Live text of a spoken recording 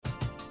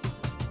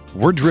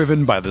We're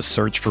driven by the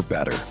search for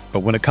better. But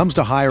when it comes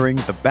to hiring,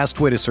 the best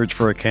way to search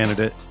for a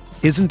candidate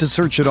isn't to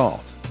search at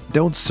all.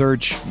 Don't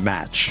search,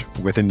 match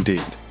with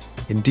Indeed.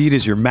 Indeed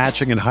is your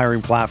matching and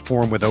hiring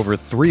platform with over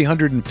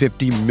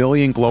 350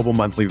 million global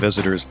monthly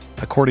visitors,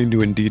 according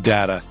to Indeed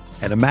data,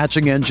 and a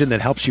matching engine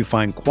that helps you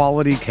find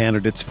quality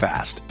candidates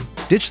fast.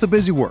 Ditch the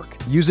busy work.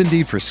 Use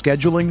Indeed for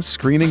scheduling,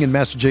 screening, and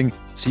messaging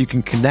so you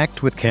can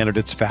connect with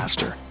candidates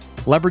faster.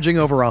 Leveraging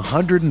over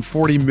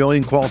 140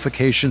 million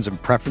qualifications and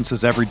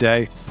preferences every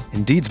day,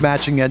 Indeed's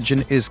matching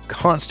engine is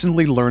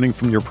constantly learning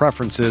from your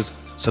preferences,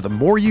 so the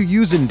more you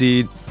use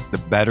Indeed, the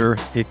better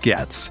it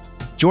gets.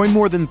 Join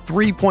more than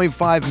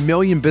 3.5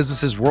 million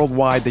businesses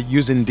worldwide that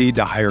use Indeed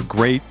to hire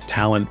great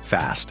talent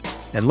fast.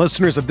 And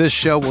listeners of this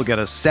show will get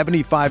a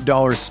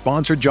 $75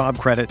 sponsored job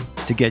credit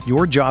to get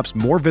your jobs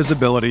more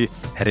visibility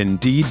at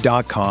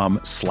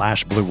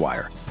Indeed.com/Blue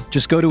Wire.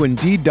 Just go to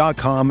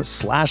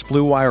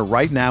Indeed.com/Blue Wire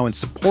right now and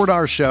support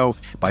our show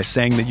by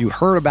saying that you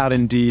heard about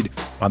Indeed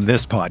on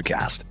this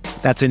podcast.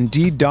 That's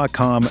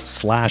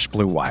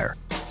Indeed.com/Blue Wire.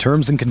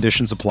 Terms and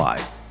conditions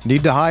apply.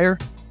 Need to hire?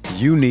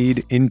 You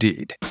need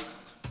Indeed.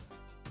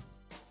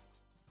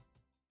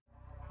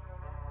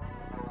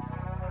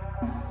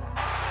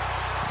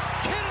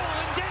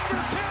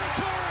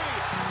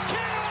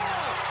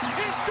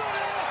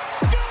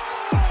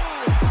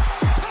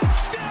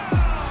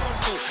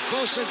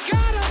 Has got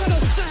him and a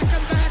sack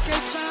him back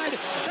inside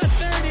the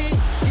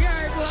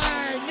 30-yard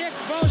line. Nick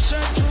Bosa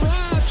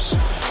drops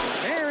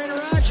Aaron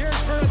Rodgers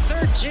for a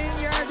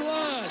 13-yard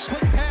loss.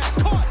 Quick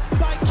pass caught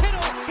by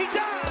Kittle. He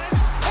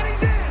dives and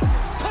he's in.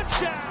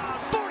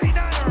 Touchdown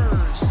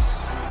 49ers.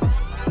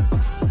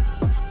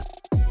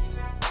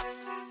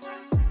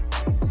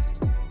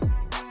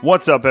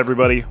 What's up,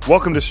 everybody?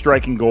 Welcome to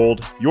Striking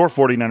Gold, your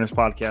 49ers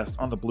podcast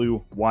on the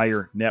Blue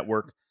Wire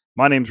Network.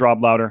 My name's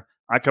Rob Lauder.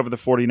 I cover the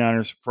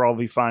 49ers for all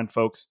the fine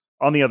folks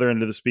on the other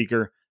end of the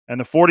speaker. And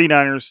the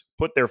 49ers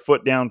put their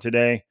foot down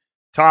today,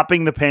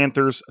 topping the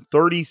Panthers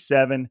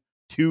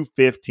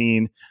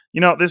 37-15.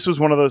 You know, this was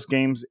one of those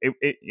games,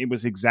 it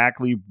was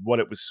exactly what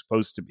it was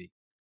supposed to be.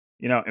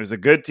 You know, it was a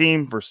good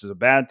team versus a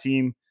bad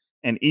team,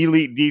 an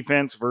elite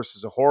defense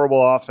versus a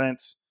horrible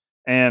offense.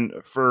 And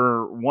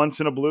for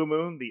once in a blue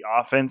moon, the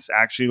offense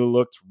actually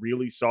looked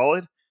really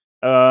solid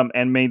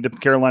and made the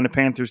Carolina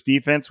Panthers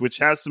defense, which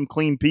has some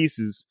clean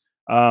pieces,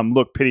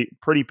 look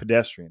pretty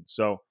pedestrian.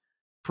 So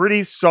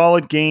pretty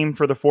solid game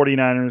for the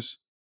 49ers,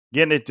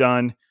 getting it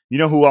done. You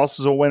know who else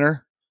is a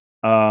winner?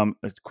 A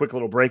quick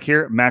little break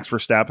here. Max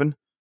Verstappen,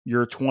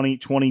 your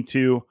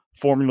 2022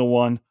 Formula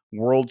One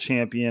world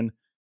champion.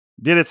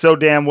 Did it so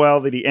damn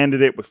well that he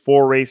ended it with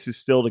 4 races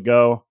still to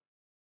go.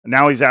 And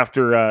now he's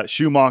after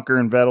Schumacher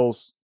and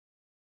Vettel's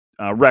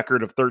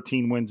record of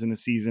 13 wins in the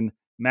season.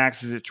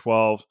 Max is at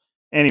 12.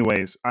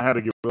 Anyways, I had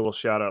to give a little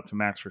shout out to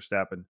Max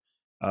Verstappen.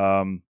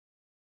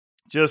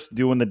 Just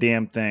doing the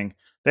damn thing.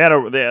 They had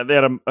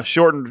a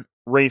shortened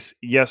race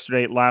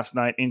last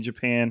night in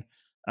Japan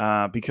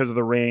because of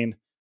the rain.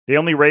 They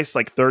only raced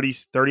like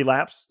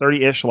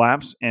 30-ish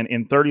laps. And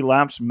in 30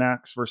 laps,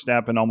 Max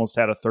Verstappen almost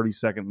had a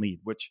 30-second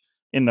lead, which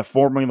in the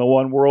Formula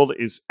One world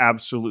is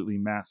absolutely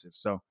massive.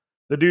 So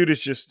the dude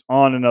is just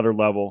on another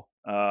level.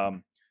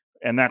 And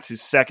that's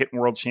his second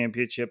world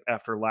championship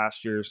after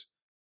last year's.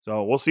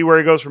 So we'll see where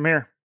he goes from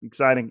here.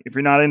 Exciting. If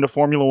you're not into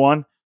Formula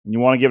One and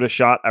you want to give it a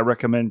shot, I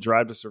recommend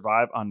Drive to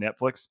Survive on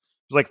Netflix.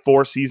 There's like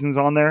 4 seasons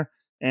on there,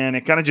 and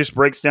it kind of just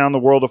breaks down the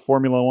world of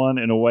Formula One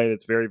in a way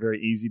that's very, very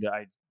easy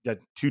to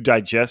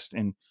digest,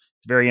 and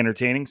it's very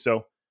entertaining.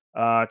 So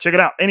check it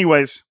out.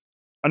 Anyways,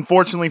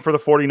 unfortunately for the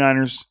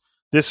 49ers,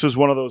 this was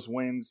one of those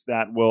wins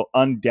that will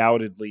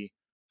undoubtedly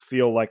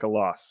feel like a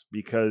loss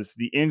because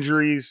the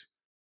injuries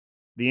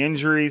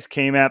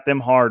came at them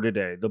hard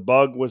today. The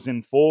bug was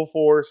in full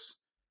force.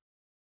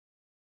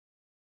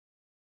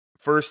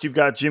 First, you've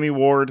got Jimmy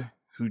Ward,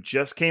 who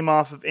just came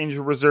off of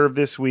injured reserve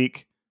this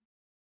week.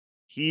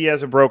 He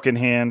has a broken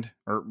hand,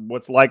 or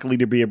what's likely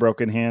to be a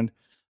broken hand.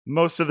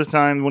 Most of the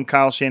time when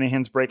Kyle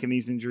Shanahan's breaking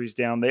these injuries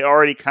down, they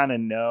already kind of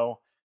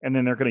know, and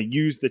then they're going to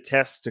use the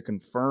tests to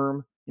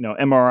confirm,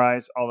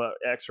 MRIs, all the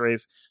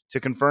x-rays, to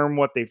confirm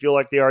what they feel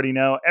like they already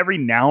know. Every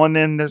now and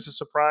then there's a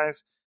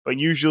surprise, but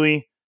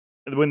usually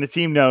when the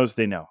team knows,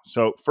 they know.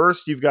 So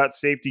first, you've got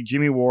safety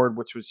Jimmy Ward,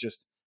 which was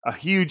just a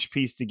huge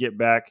piece to get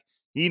back.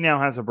 He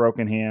now has a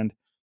broken hand.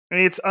 I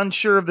mean, it's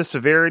unsure of the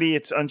severity.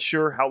 It's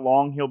unsure how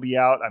long he'll be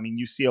out. I mean,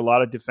 you see a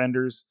lot of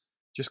defenders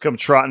just come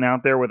trotting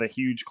out there with a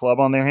huge club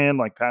on their hand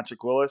like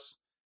Patrick Willis.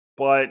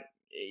 But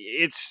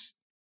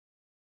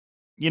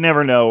you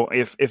never know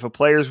if a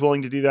player's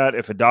willing to do that,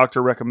 if a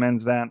doctor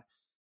recommends that.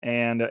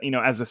 And,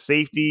 as a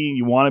safety,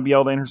 you want to be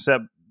able to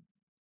intercept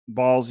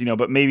balls,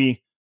 but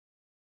maybe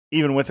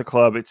even with a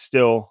club, it's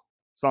not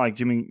like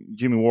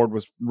Jimmy Ward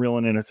was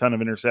reeling in a ton of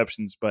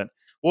interceptions, but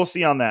we'll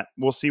see on that.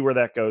 We'll see where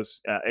that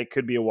goes. It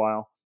could be a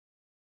while.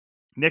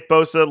 Nick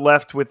Bosa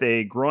left with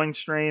a groin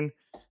strain.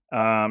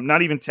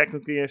 Not even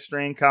technically a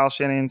strain. Kyle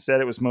Shanahan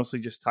said it was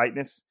mostly just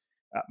tightness.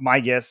 My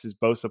guess is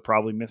Bosa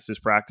probably missed his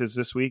practice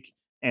this week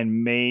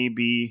and may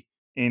be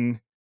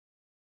in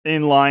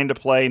in line to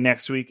play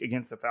next week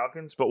against the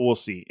Falcons, but we'll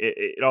see.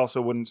 It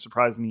also wouldn't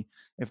surprise me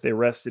if they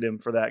rested him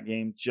for that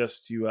game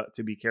just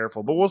to be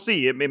careful. But we'll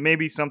see. It may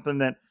be something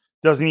that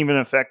doesn't even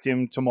affect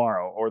him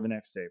tomorrow or the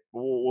next day.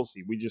 But we'll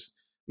see. We just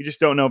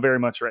don't know very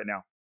much right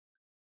now.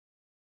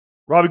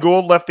 Robbie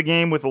Gould left the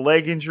game with a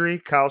leg injury.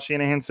 Kyle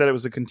Shanahan said it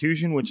was a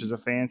contusion, which is a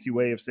fancy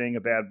way of saying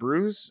a bad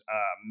bruise.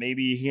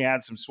 Maybe he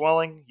had some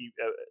swelling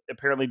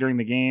apparently during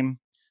the game.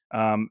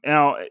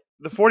 Now,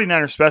 the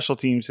 49ers special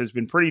teams has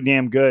been pretty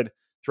damn good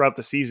throughout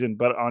the season,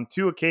 but on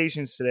 2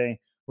 occasions today,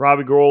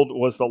 Robbie Gould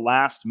was the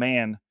last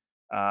man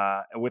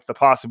with the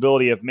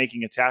possibility of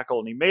making a tackle,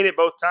 and he made it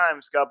both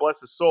times. God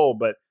bless his soul,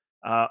 but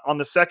on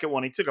the second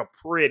one, he took a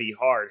pretty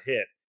hard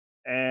hit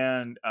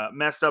and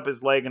messed up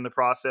his leg in the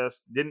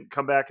process, didn't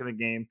come back in the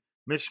game.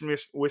 Mitch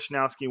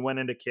Wishnowsky went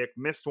in to kick,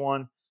 missed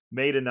one,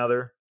 made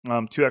another,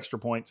 2 extra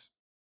points.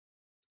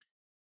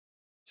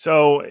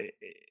 So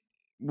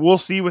we'll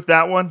see with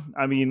that one.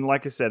 I mean,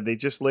 like I said, they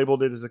just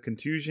labeled it as a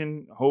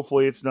contusion.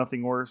 Hopefully it's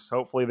nothing worse.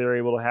 Hopefully they're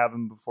able to have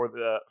him for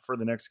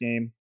the next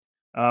game.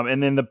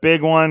 And then the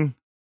big one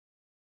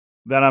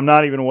that I'm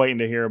not even waiting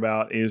to hear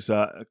about is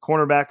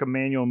cornerback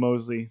Emmanuel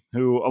Moseley,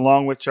 who,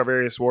 along with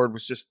Charvarius Ward,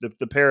 was just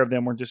the pair of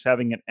them were just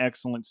having an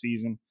excellent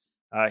season.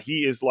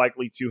 He is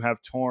likely to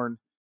have torn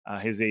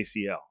his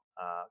ACL.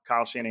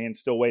 Kyle Shanahan's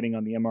still waiting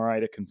on the MRI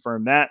to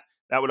confirm that.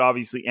 That would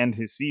obviously end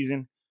his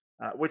season,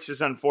 which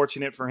is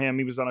unfortunate for him.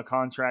 He was on a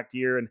contract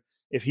year, and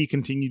if he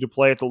continued to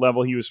play at the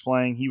level he was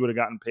playing, he would have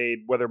gotten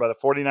paid, whether by the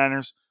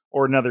 49ers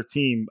or another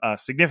team,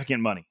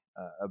 significant money,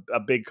 a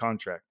big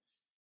contract.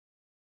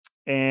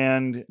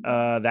 And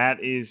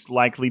that is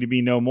likely to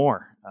be no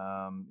more.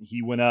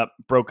 He went up,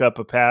 broke up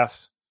a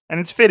pass, and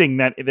it's fitting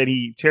that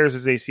he tears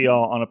his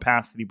ACL on a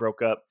pass that he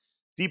broke up.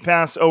 Deep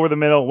pass over the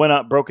middle, went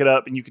up, broke it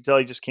up, and you could tell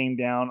he just came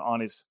down on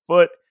his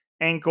foot,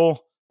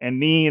 ankle, and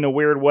knee in a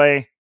weird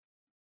way.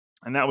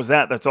 And that was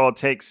that. That's all it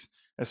takes,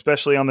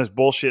 especially on this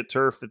bullshit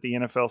turf that the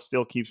NFL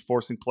still keeps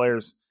forcing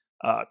players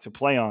to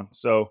play on.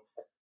 So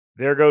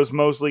there goes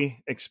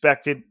Moseley,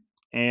 expected.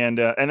 And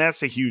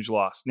that's a huge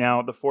loss.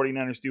 Now, the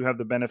 49ers do have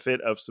the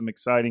benefit of some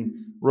exciting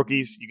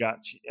rookies. You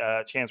got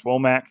Chance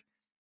Womack.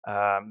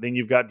 Then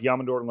you've got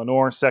Diamondor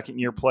Lenore,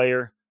 second-year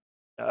player.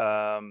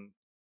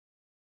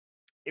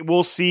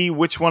 We'll see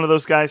which one of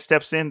those guys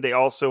steps in. They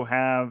also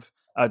have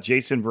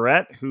Jason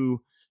Verrett,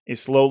 who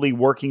is slowly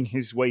working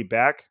his way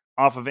back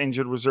off of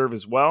injured reserve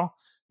as well.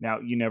 Now,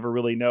 you never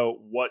really know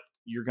what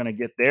you're going to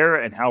get there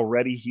and how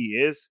ready he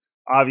is.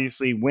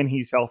 Obviously, when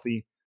he's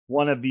healthy,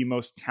 one of the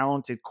most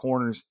talented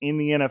corners in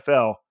the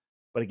NFL.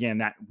 But again,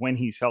 that when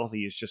he's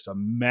healthy is just a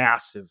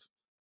massive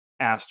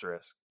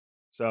asterisk.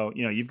 So,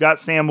 you've got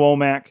Sam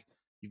Womack,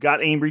 you've got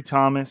Ambry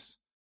Thomas,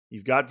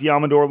 you've got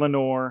Diamondor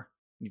Lenore,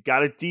 you've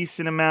got a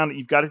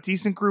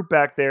decent group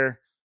back there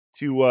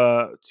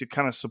to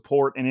kind of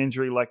support an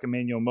injury like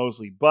Emmanuel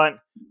Moseley. But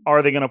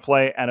are they going to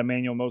play at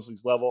Emmanuel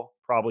Moseley's level?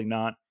 Probably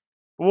not.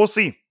 But we'll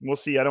see.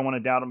 I don't want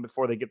to doubt them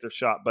before they get their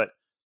shot. But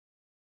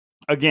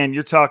again,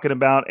 you're talking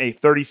about a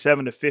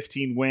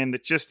 37-15 win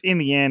that just in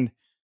the end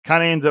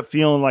kind of ends up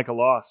feeling like a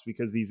loss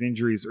because these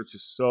injuries are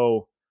just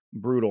so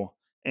brutal.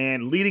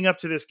 And leading up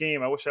to this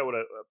game, I wish I would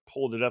have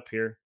pulled it up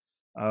here.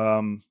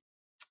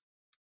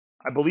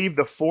 I believe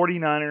the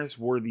 49ers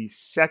were the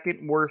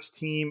second worst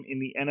team in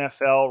the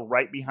NFL,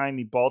 right behind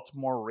the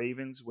Baltimore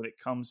Ravens when it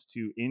comes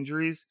to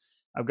injuries.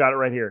 I've got it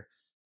right here.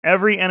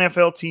 Every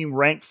NFL team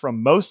ranked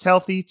from most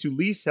healthy to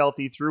least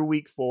healthy through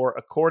week 4,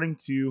 according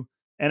to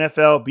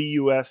NFL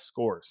BUS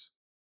scores.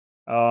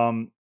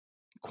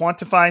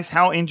 Quantifies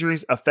how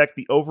injuries affect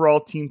the overall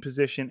team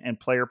position and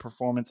player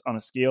performance on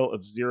a scale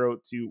of 0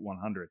 to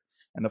 100.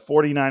 And the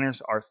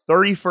 49ers are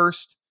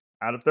 31st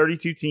out of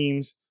 32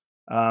 teams,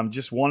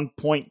 just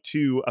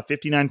 1.2, a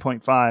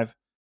 59.5,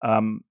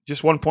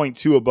 just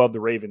 1.2 above the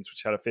Ravens,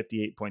 which had a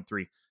 58.3.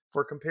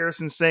 For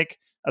comparison's sake,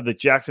 the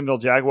Jacksonville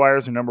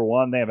Jaguars are number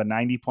 1. They have a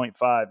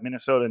 90.5,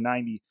 Minnesota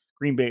 90,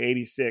 Green Bay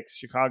 86,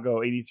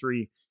 Chicago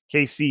 83,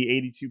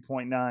 KC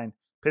 82.9,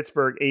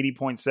 Pittsburgh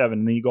 80.7,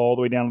 and then you go all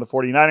the way down to the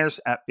 49ers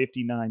at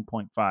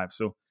 59.5.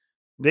 So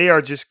they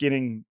are just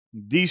getting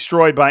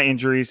destroyed by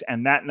injuries,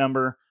 and that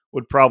number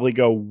would probably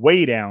go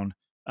way down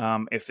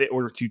if it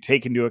were to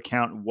take into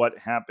account what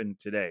happened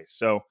today.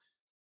 So,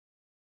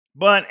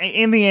 but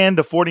in the end,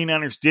 the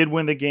 49ers did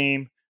win the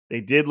game. They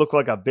did look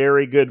like a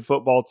very good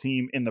football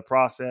team in the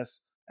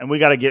process, and we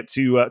got to get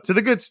to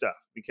the good stuff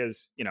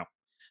because,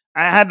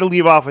 I had to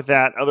leave off with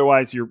that.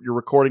 Otherwise, you're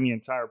recording the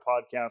entire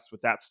podcast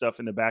with that stuff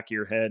in the back of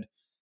your head.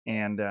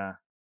 And, I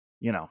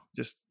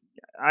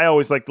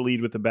always like to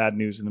lead with the bad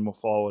news, and then we'll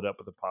follow it up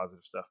with the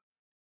positive stuff.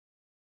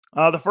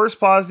 The first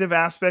positive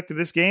aspect of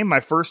this game, my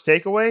first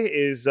takeaway,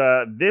 is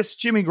this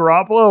Jimmy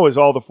Garoppolo is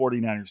all the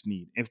 49ers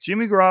need. If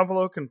Jimmy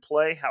Garoppolo can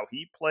play how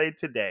he played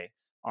today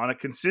on a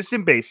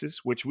consistent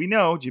basis, which we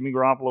know Jimmy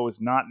Garoppolo is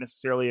not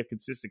necessarily a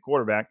consistent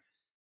quarterback,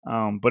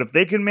 but if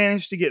they can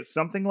manage to get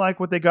something like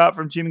what they got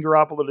from Jimmy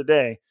Garoppolo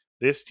today,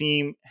 this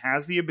team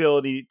has the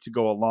ability to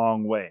go a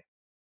long way.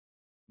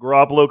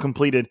 Garoppolo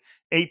completed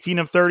 18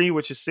 of 30,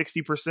 which is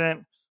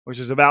 60%, which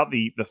is about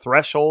the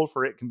threshold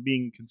for it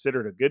being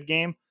considered a good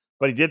game.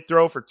 But he did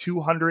throw for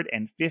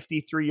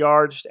 253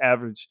 yards, to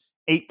average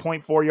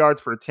 8.4 yards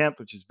per attempt,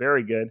 which is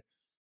very good.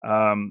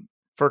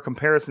 For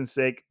comparison's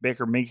sake,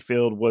 Baker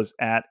Mayfield was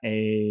at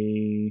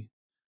a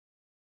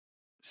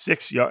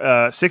 6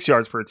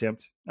 yards per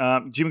attempt.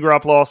 Jimmy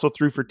Garoppolo also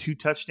threw for 2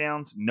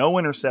 touchdowns, no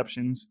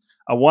interceptions,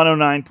 a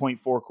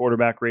 109.4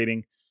 quarterback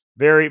rating.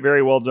 Very,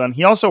 very well done.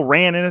 He also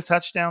ran in a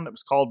touchdown that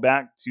was called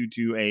back due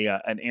to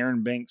an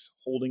Aaron Banks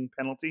holding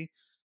penalty.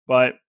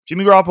 But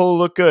Jimmy Garoppolo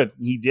looked good.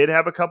 He did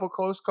have a couple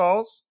close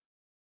calls.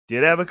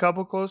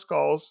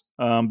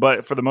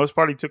 But for the most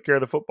part, he took care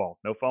of the football.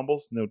 No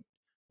fumbles, no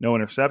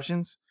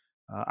interceptions.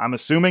 I'm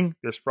assuming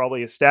there's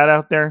probably a stat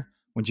out there.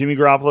 When Jimmy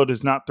Garoppolo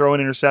does not throw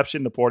an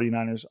interception, the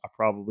 49ers are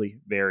probably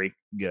very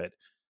good.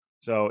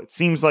 So it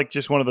seems like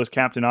just one of those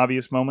Captain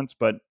Obvious moments,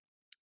 but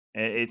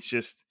it's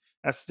just,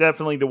 that's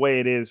definitely the way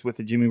it is with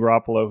the Jimmy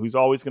Garoppolo, who's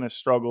always going to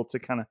struggle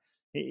to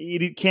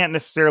he can't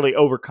necessarily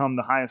overcome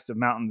the highest of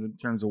mountains in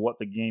terms of what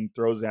the game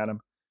throws at him.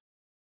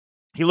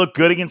 He looked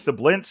good against the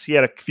blitz. He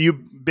had a few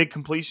big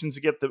completions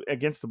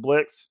against the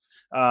blitz.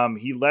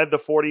 He led the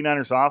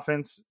 49ers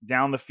offense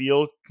down the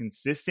field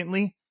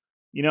consistently.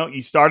 You know,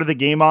 you started the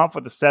game off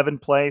with a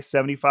 7-play,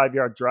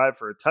 75-yard drive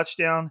for a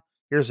touchdown.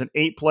 Here's an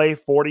 8-play,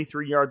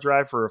 43-yard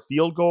drive for a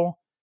field goal.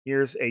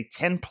 Here's a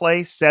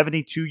 10-play,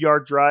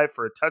 72-yard drive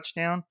for a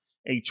touchdown.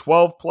 A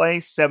 12-play,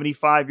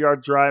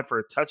 75-yard drive for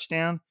a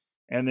touchdown.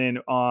 And then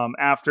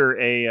after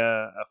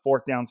a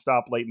fourth down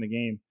stop late in the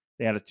game,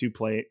 they had a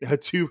two-play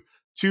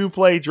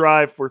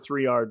drive for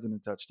 3 yards and a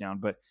touchdown.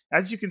 But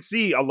as you can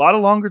see, a lot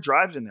of longer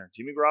drives in there.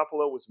 Jimmy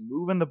Garoppolo was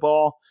moving the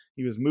ball.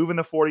 He was moving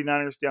the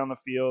 49ers down the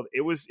field. It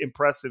was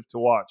impressive to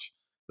watch.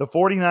 The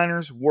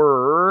 49ers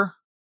were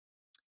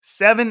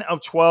 7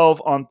 of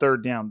 12 on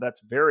third down.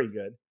 That's very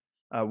good.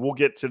 We'll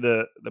get to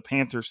the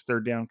Panthers'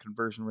 third down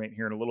conversion rate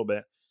here in a little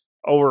bit.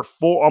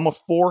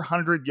 Almost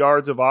 400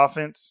 yards of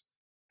offense,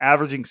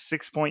 averaging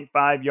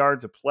 6.5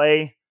 yards a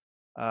play.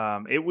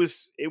 It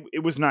was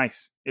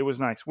nice. It was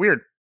nice.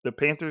 Weird. The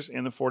Panthers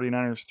and the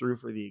 49ers threw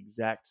for the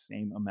exact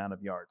same amount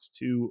of yards,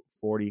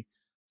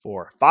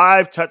 244.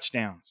 5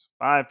 touchdowns.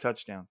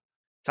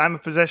 Time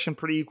of possession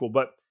pretty equal,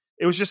 but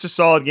it was just a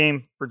solid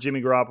game for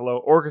Jimmy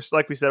Garoppolo.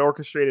 Like we said,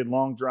 orchestrated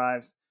long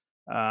drives.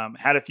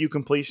 Had a few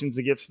completions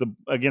against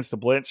the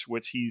blitz,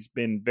 which he's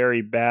been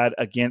very bad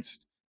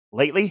against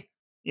lately.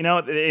 You know,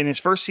 in his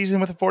first season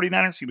with the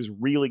 49ers, he was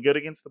really good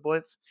against the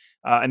blitz,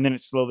 and then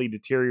it slowly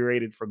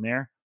deteriorated from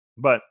there.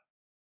 But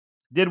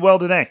did well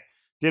today.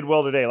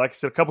 Like I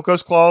said, a couple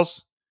close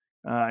calls.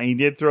 He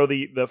did throw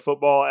the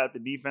football at the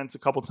defense a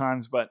couple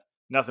times, but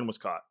nothing was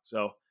caught.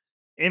 So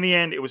in the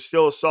end, it was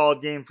still a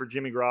solid game for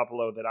Jimmy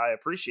Garoppolo that I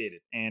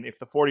appreciated. And if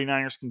the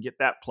 49ers can get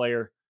that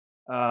player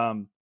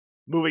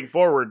moving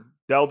forward,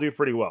 they'll do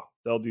pretty well.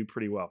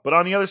 But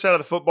on the other side of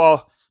the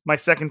football, my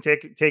second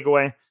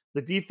takeaway,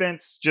 the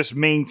defense just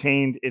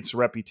maintained its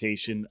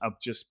reputation of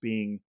just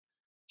being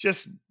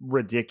just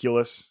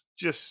ridiculous,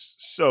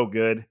 just so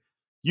good.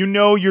 You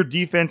know your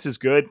defense is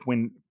good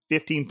when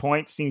 15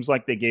 points seems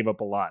like they gave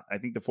up a lot. I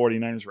think the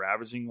 49ers were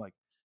averaging like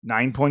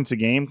 9 points a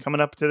game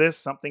coming up to this,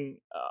 something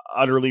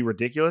utterly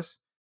ridiculous.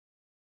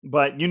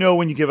 But you know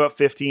when you give up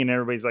 15,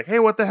 everybody's like, hey,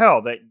 what the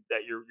hell? That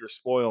you're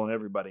spoiling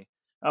everybody.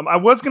 I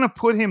was going to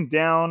put him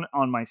down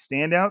on my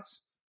standouts,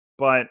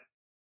 but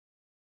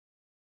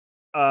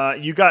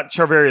you got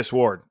Charvarius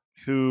Ward,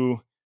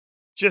 who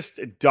just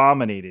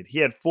dominated. He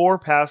had 4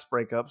 pass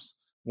breakups,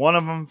 one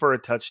of them for a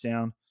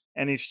touchdown.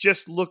 And it's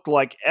just looked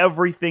like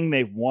everything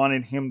they've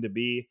wanted him to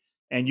be.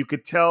 And you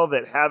could tell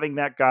that having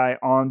that guy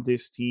on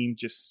this team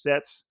just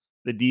sets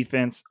the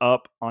defense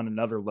up on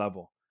another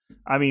level.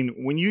 I mean,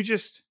 I'm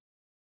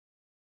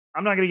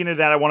not going to get into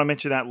that. I want to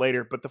mention that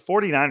later. But the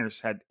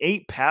 49ers had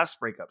 8 pass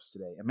breakups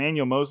today.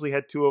 Emmanuel Moseley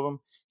had 2 of them.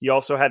 He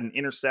also had an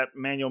intercept.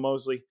 Emmanuel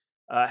Moseley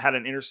had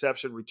an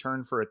interception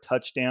return for a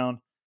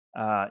touchdown.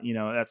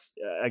 That's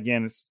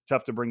again, it's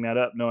tough to bring that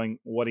up knowing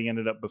what he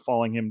ended up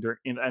befalling him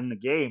in the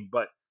game.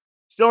 But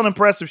still an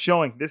impressive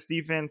showing. This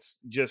defense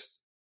just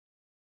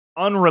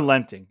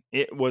unrelenting.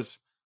 It was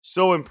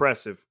so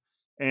impressive.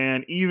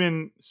 And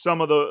even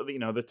some of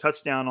the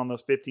touchdown on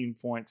those 15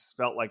 points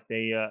felt like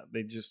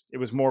it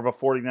was more of a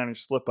 49ers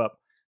slip up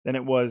than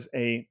it was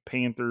a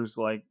Panthers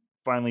like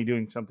finally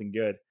doing something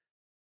good.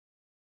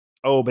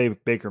 Oh, baby,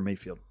 Baker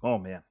Mayfield. Oh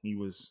man, he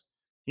was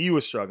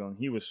struggling.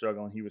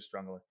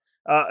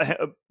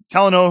 Talanoa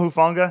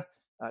Hufanga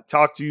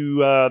talked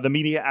to the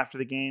media after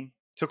the game.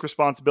 Took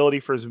responsibility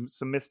for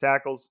some missed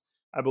tackles.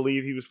 I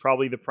believe he was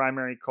probably the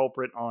primary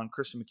culprit on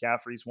Christian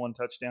McCaffrey's 1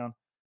 touchdown.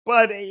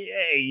 But,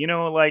 hey,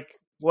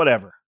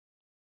 whatever.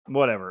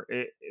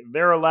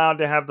 They're allowed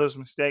to have those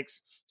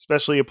mistakes,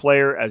 especially a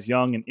player as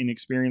young and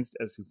inexperienced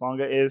as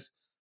Hufanga is.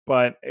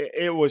 But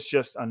it was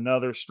just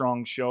another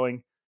strong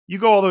showing. You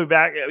go all the way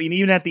back. I mean,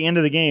 even at the end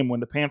of the game, when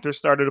the Panthers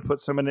started to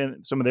put some of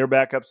their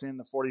backups in,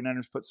 the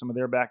 49ers put some of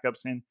their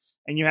backups in,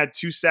 and you had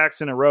 2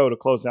 sacks in a row to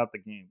close out the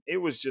game. It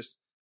was just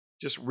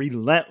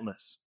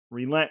relentless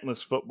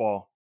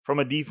football from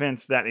a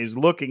defense that is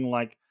looking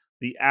like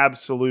the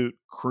absolute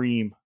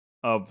cream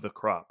of the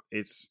crop.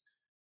 It's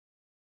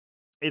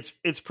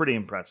pretty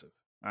impressive,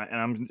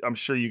 and I'm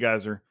sure you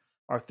guys are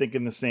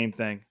thinking the same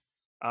thing.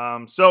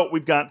 So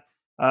we've got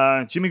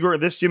Jimmy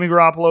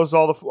Garoppolo is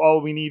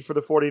all we need for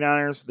the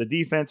 49ers. The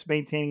defense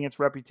maintaining its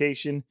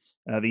reputation.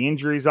 The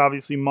injuries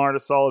obviously marred a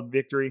solid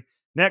victory.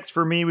 Next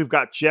for me, we've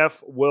got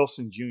Jeff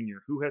Wilson Jr.,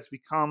 who has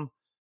become,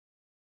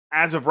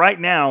 as of right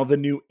now, the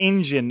new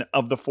engine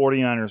of the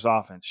 49ers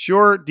offense.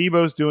 Sure,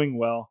 Debo's doing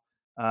well.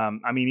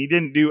 He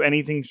didn't do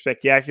anything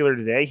spectacular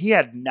today. He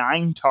had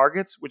 9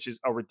 targets, which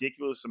is a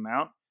ridiculous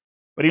amount,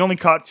 but he only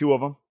caught 2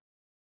 of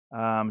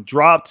them.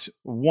 Dropped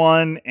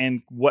 1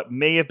 and what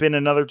may have been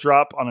another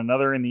drop on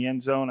another in the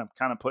end zone. I'm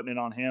kind of putting it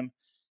on him.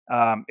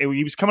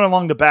 He was coming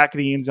along the back of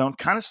the end zone,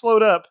 kind of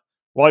slowed up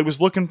while he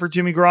was looking for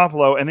Jimmy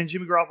Garoppolo, and then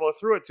Jimmy Garoppolo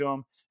threw it to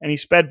him, and he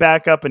sped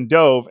back up and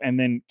dove and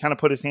then kind of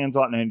put his hands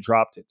on it and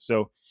dropped it.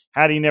 So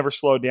had he never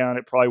slowed down,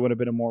 it probably would have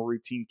been a more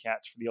routine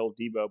catch for the old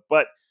Debo.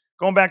 But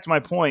going back to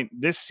my point,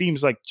 this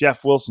seems like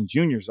Jeff Wilson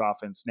Jr.'s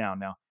offense now.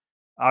 Now,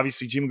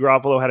 obviously, Jimmy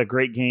Garoppolo had a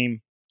great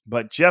game,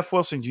 but Jeff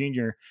Wilson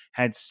Jr.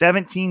 had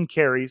 17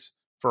 carries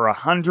for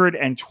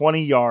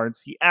 120 yards.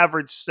 He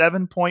averaged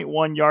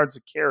 7.1 yards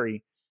a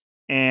carry,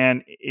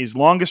 and his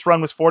longest run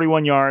was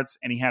 41 yards,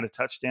 and he had a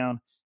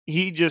touchdown.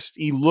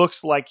 He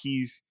looks like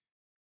he's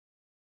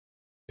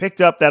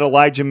picked up that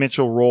Elijah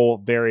Mitchell role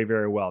very,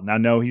 very well. Now,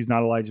 no, he's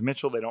not Elijah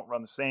Mitchell. They don't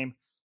run the same.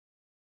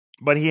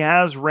 But he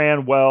has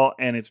ran well,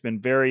 and it's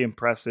been very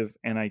impressive,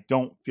 and I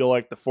don't feel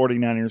like the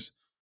 49ers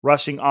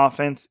rushing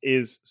offense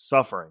is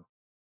suffering.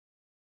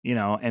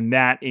 And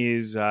that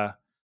is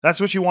that's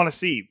what you want to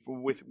see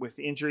with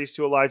injuries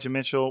to Elijah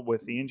Mitchell,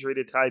 with the injury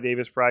to Ty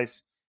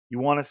Davis-Price. You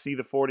want to see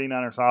the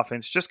 49ers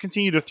offense just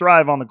continue to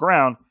thrive on the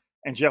ground,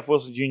 and Jeff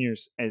Wilson Jr.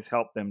 has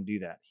helped them do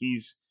that.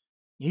 He's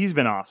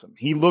been awesome.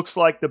 He looks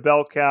like the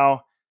bell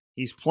cow.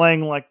 He's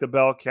playing like the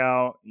bell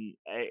cow.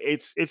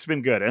 It's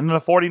been good. And the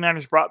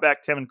 49ers brought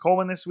back Tevin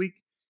Coleman this week.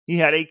 He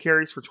had 8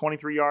 carries for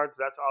 23 yards.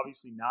 That's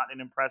obviously not an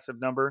impressive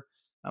number.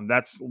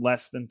 That's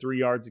less than 3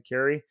 yards a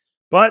carry.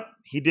 But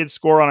he did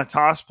score on a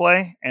toss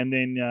play, and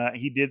then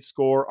he did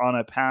score on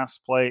a pass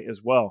play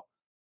as well.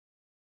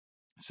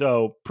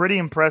 So pretty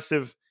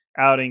impressive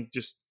outing.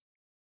 Just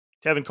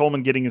Tevin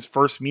Coleman getting his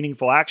first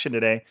meaningful action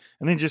today,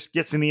 and then just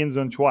gets in the end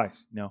zone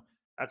twice.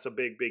 That's a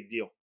big, big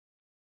deal.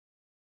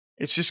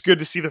 It's just good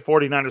to see the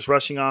 49ers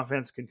rushing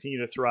offense continue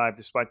to thrive,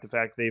 despite the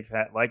fact they've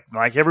had,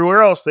 like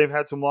everywhere else, they've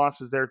had some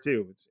losses there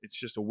too. It's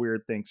just a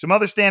weird thing. Some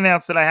other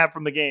standouts that I have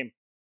from the game.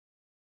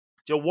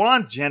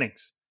 Jauan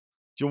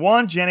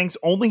Jennings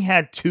only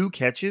had 2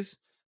 catches,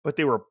 but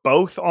they were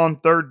both on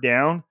third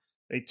down.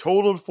 They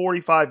totaled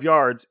 45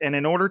 yards, and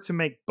in order to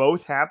make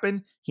both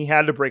happen, he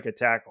had to break a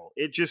tackle.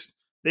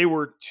 They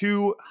were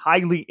 2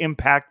 highly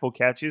impactful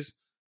catches,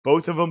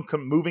 both of them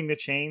moving the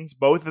chains,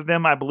 both of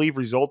them, I believe,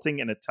 resulting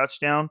in a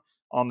touchdown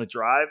on the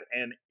drive,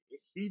 and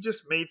he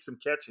just made some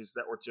catches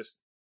that were just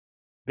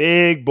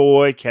big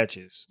boy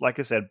catches. Like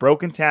I said,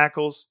 broken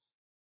tackles,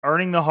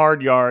 earning the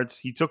hard yards.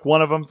 He took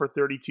one of them for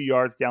 32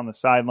 yards down the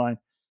sideline.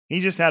 He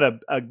just had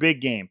a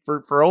big game.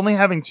 For only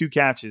having 2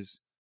 catches,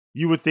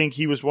 you would think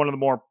he was one of the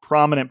more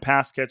prominent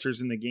pass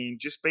catchers in the game,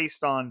 just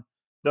based on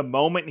the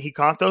moment he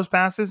caught those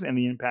passes and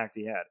the impact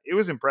he had. It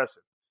was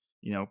impressive.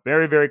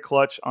 Very, very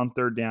clutch on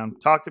third down.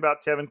 Talked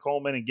about Tevin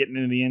Coleman and getting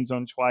into the end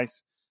zone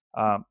twice.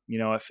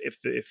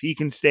 If he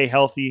can stay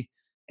healthy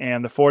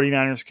and the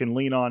 49ers can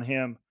lean on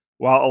him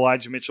while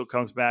Elijah Mitchell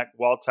comes back,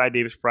 while Ty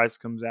Davis-Price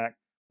comes back,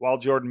 while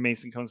Jordan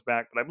Mason comes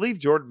back. But I believe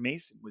Jordan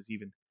Mason was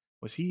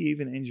he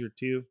even injured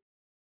too?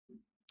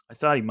 I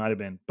thought he might have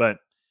been. But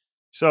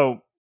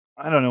so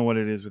I don't know what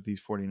it is with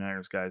these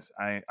 49ers guys.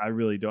 I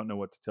really don't know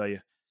what to tell you.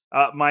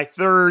 My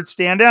third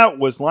standout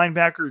was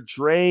linebacker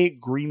Dre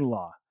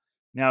Greenlaw.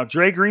 Now,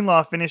 Dre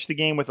Greenlaw finished the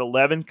game with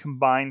 11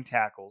 combined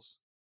tackles.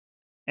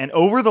 And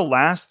over the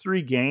last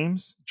 3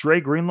 games,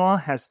 Dre Greenlaw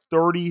has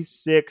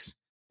 36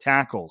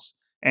 tackles.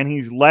 And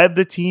he's led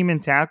the team in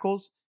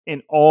tackles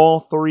in all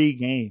 3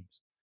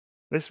 games.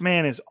 This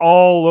man is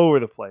all over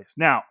the place.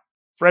 Now,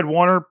 Fred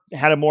Warner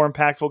had a more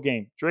impactful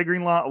game. Dre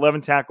Greenlaw,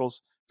 11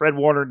 tackles. Fred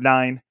Warner,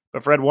 9.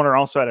 But Fred Warner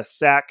also had a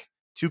sack,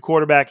 2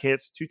 quarterback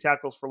hits, 2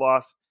 tackles for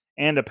loss,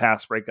 and a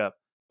pass breakup.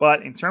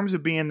 But in terms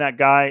of being that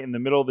guy in the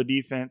middle of the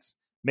defense,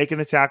 making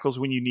the tackles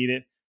when you need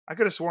it, I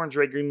could have sworn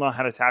Dre Greenlaw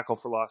had a tackle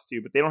for loss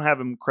too, but they don't have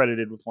him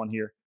credited with one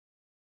here.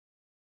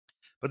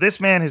 But this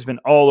man has been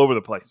all over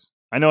the place.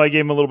 I know I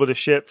gave him a little bit of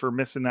shit for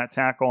missing that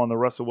tackle on the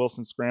Russell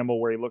Wilson scramble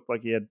where he looked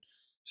like he had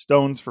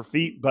stones for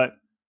feet, but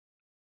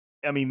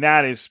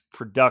that is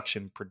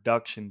production.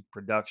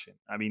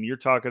 You're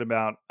talking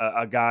about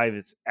a guy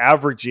that's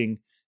averaging,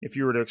 if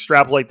you were to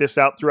extrapolate this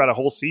out throughout a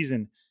whole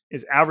season,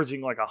 is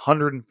averaging like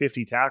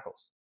 150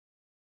 tackles.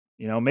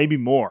 Maybe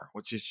more,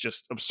 which is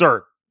just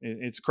absurd.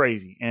 It's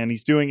crazy. And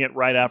he's doing it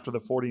right after the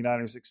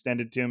 49ers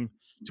extended to him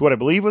to what I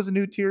believe was a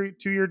new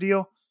 2-year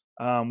deal,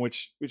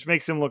 which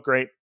makes him look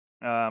great.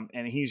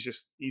 And he's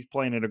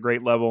playing at a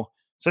great level.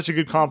 Such a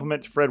good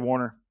compliment to Fred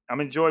Warner.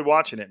 I'm enjoyed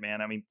watching it,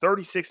 man.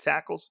 36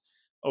 tackles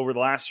over the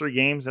last 3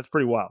 games. That's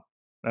pretty wild.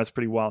 That's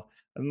pretty wild.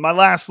 And my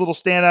last little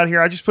standout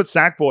here, I just put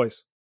Sack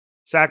Boys.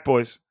 Sack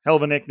Boys. Hell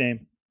of a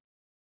nickname.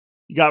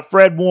 You got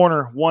Fred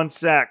Warner, 1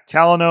 sack.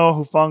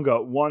 Talanoa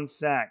Hufanga, 1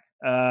 sack.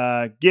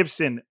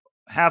 Gibson,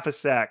 half a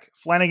sack.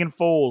 Flanagan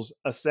Foles,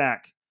 a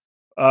sack.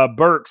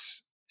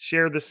 Burks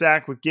shared the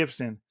sack with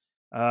Gibson.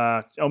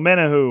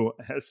 Omenahu,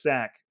 a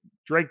sack.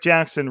 Drake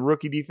Jackson,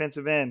 rookie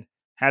defensive end,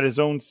 had his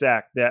own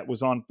sack that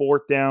was on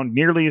 4th down,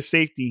 nearly a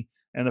safety,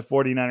 and the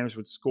 49ers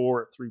would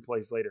score 3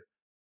 plays later.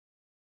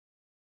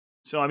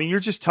 So, I mean, you're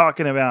just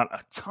talking about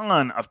a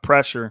ton of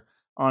pressure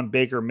on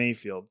Baker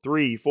Mayfield.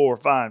 3, 4,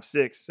 5,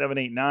 6, 7,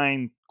 8,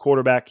 9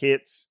 quarterback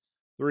hits.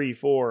 3,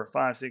 4,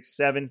 5, 6,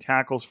 7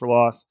 tackles for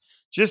loss.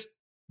 Just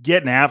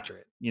getting after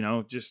it,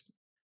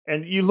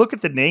 and you look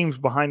at the names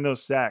behind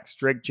those sacks: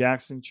 Drake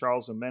Jackson,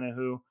 Charles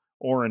Omenahu,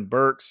 Oren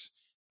Burks,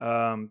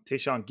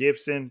 Tayshaun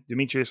Gibson,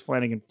 Demetrius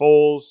Flanagan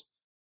Foles,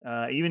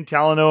 even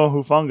Talanoa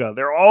Hufanga.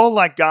 They're all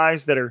like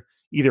guys that are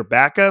either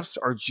backups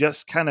or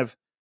just kind of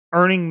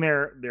earning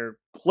their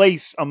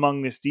place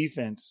among this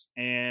defense.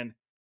 And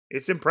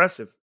it's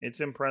impressive. It's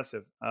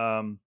impressive.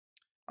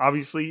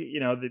 Obviously,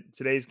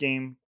 today's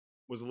game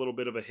was a little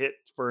bit of a hit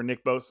for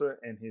Nick Bosa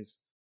and his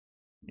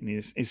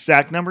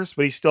sack numbers,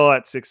 but he's still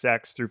at 6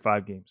 sacks through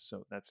 5 games.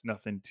 So that's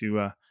nothing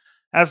to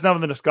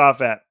scoff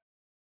at.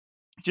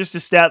 Just a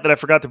stat that I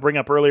forgot to bring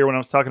up earlier when I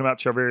was talking about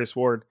Charvarius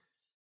Ward.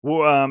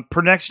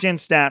 Per Next Gen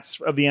Stats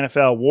of the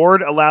NFL,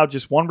 Ward allowed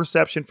just 1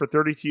 reception for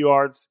 32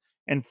 yards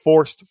and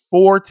forced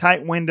 4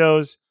 tight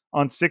windows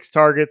on 6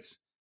 targets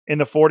in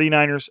the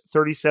 49ers'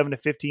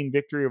 37-15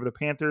 victory over the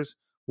Panthers.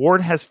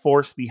 Ward has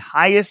forced the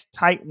highest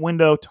tight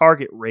window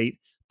target rate,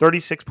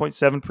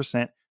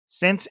 36.7%,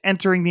 since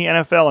entering the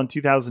NFL in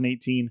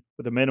 2018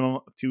 with a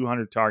minimum of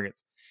 200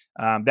 targets.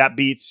 That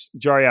beats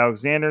Jari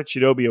Alexander,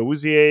 Chidobe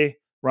Awuzie,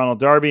 Ronald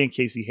Darby, and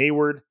Casey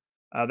Hayward.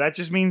 That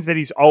just means that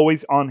he's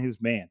always on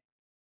his man.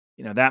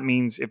 That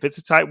means if it's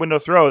a tight window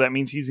throw, that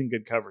means he's in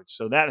good coverage.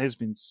 So that has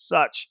been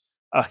such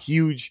a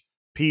huge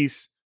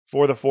piece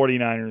for the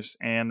 49ers.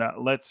 And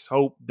let's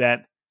hope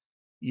that,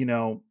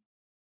 the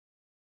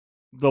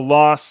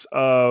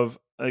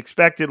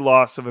expected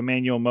loss of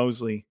Emmanuel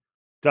Moseley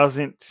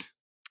doesn't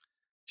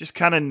just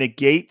kind of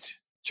negate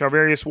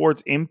Charvarius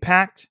Ward's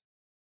impact.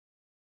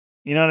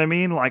 You know what I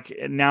mean? Like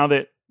now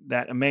that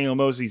Emmanuel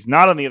Moseley's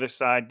not on the other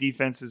side,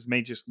 defenses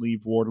may just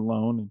leave Ward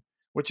alone,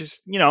 which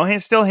is,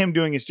 still him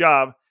doing his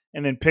job,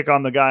 and then pick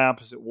on the guy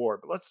opposite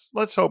Ward. But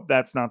let's hope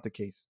that's not the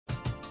case.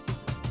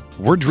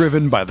 We're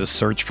driven by the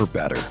search for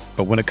better.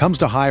 But when it comes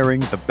to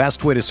hiring, the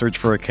best way to search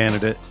for a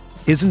candidate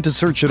isn't to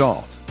search at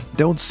all.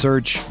 Don't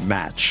search,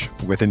 match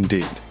with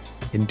Indeed.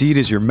 Indeed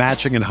is your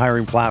matching and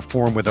hiring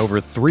platform with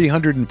over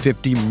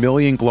 350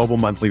 million global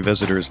monthly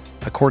visitors,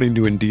 according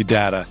to Indeed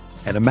data,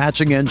 and a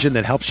matching engine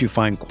that helps you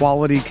find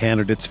quality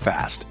candidates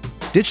fast.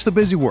 Ditch the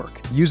busy work.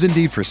 Use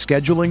Indeed for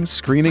scheduling,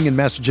 screening, and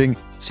messaging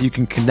so you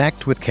can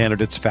connect with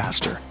candidates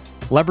faster.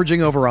 Leveraging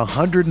over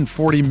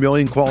 140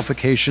 million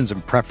qualifications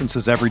and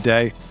preferences every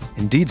day,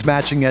 Indeed's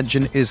matching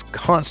engine is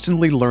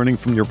constantly learning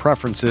from your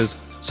preferences,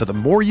 so the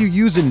more you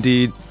use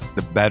Indeed,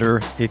 the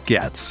better it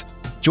gets.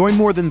 Join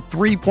more than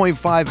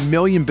 3.5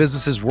 million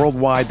businesses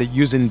worldwide that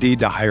use Indeed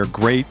to hire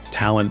great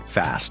talent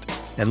fast.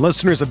 And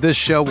listeners of this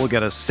show will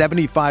get a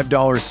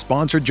 $75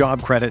 sponsored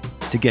job credit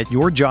to get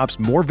your jobs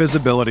more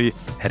visibility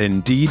at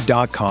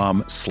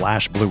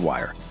Indeed.com/Blue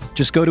Wire.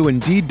 Just go to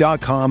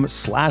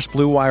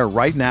Indeed.com/Blue Wire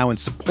right now and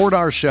support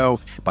our show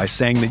by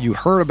saying that you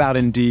heard about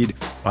Indeed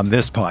on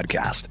this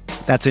podcast.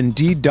 That's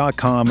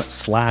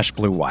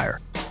Indeed.com/Blue Wire.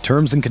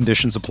 Terms and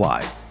conditions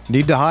apply.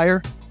 Need to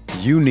hire?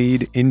 You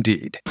need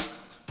Indeed.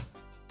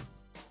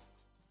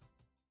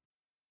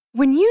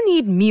 When you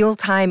need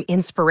mealtime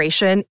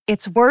inspiration,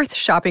 it's worth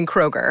shopping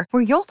Kroger,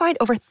 where you'll find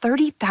over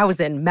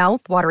 30,000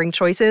 mouth-watering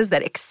choices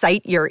that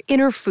excite your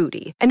inner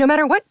foodie. And no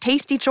matter what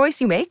tasty choice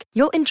you make,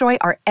 you'll enjoy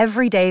our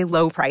everyday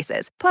low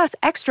prices, plus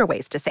extra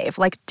ways to save,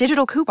 like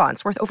digital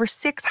coupons worth over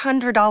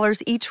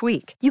 $600 each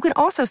week. You can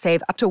also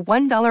save up to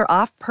 $1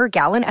 off per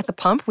gallon at the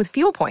pump with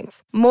fuel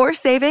points. More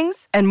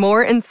savings and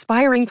more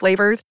inspiring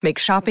flavors make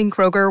shopping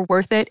Kroger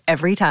worth it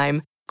every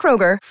time.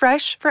 Kroger,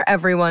 fresh for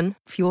everyone.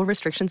 Fuel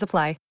restrictions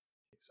apply.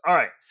 All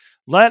right,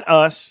 let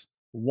us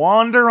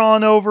wander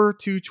on over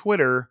to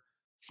Twitter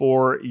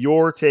for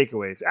your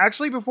takeaways.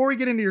 Actually, before we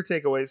get into your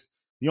takeaways,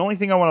 the only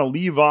thing I want to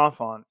leave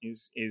off on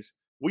is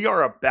we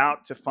are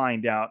about to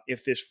find out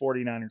if this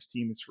 49ers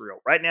team is for real.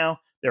 Right now,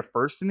 they're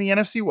first in the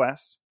NFC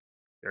West.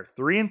 They're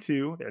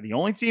 3-2. They're the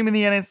only team in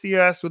the NFC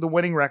West with a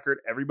winning record.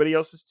 Everybody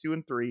else is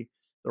 2-3.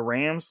 The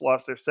Rams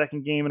lost their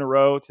second game in a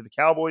row to the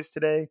Cowboys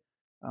today.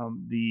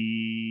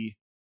 The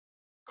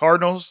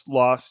Cardinals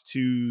lost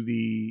to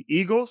the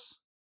Eagles.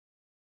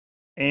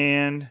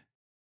 And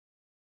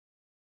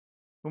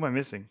who am I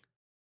missing?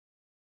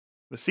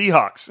 The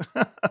Seahawks.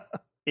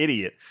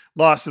 Idiot.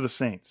 Lost to the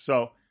Saints.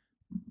 So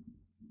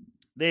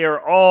they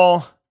are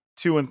all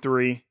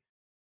 2-3.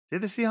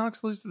 Did the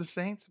Seahawks lose to the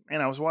Saints?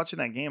 Man, I was watching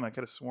that game. I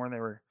could have sworn they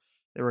were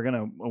going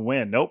to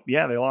win. Nope.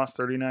 Yeah, they lost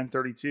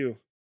 39-32.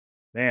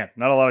 Man,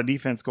 not a lot of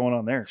defense going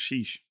on there.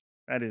 Sheesh.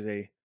 That is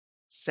a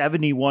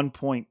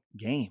 71-point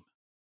game.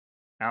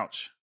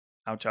 Ouch.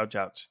 Ouch, ouch,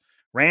 ouch.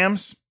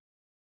 Rams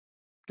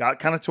got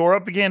kind of tore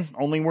up again.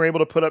 Only were able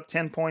to put up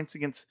 10 points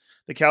against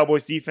the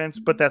Cowboys defense,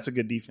 but that's a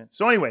good defense.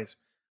 So anyways,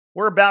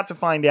 we're about to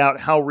find out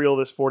how real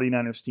this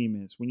 49ers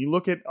team is. When you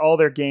look at all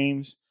their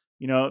games,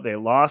 they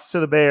lost to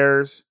the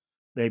Bears,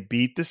 they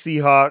beat the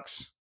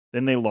Seahawks,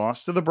 then they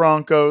lost to the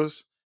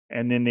Broncos,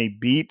 and then they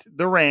beat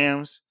the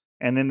Rams,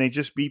 and then they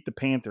just beat the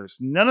Panthers.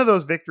 None of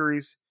those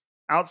victories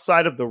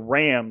outside of the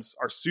Rams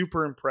are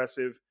super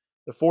impressive.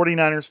 The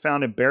 49ers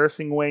found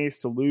embarrassing ways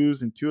to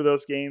lose in 2 of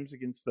those games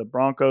against the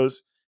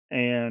Broncos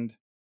and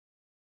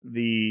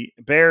the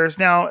Bears.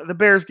 Now, the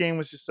Bears game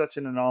was just such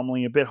an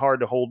anomaly, a bit hard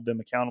to hold them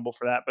accountable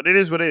for that, but it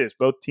is what it is.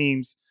 Both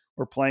teams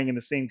were playing in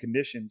the same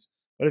conditions.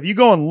 But if you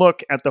go and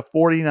look at the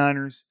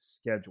 49ers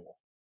schedule,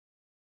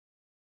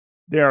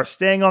 they are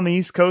staying on the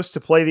East Coast to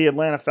play the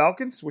Atlanta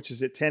Falcons, which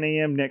is at 10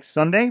 a.m. next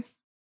Sunday.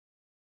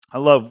 I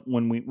love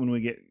when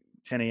we get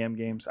 10 a.m.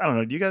 games. I don't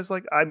know. Do you guys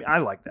like? I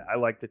like that. I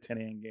like the 10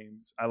 a.m.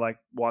 games. I like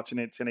watching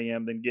it at 10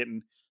 a.m. then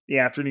getting the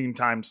afternoon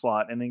time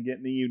slot and then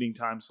getting the evening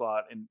time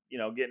slot and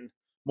getting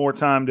more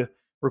time to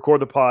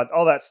record the pod,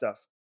 all that stuff.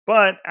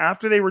 But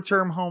after they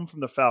return home from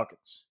the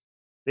Falcons,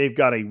 they've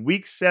got a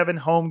Week 7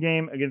 home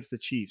game against the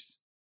Chiefs.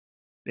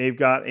 They've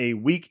got a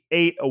Week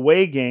 8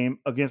 away game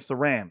against the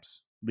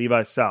Rams,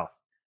 Levi South.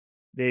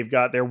 They've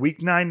got their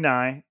Week 9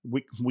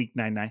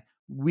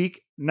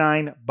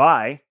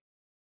 bye.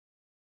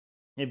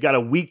 They've got a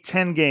Week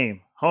 10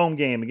 game, home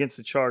game against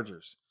the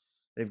Chargers.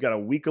 They've got a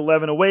Week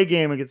 11 away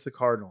game against the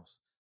Cardinals.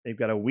 They've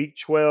got a Week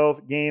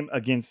 12 game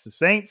against the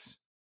Saints.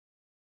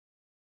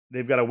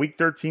 They've got a Week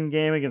 13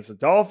 game against the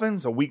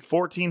Dolphins, a Week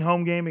 14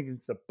 home game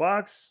against the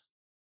Bucs.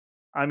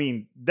 I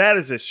mean, that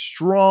is a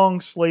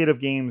strong slate of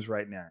games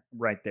right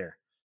there.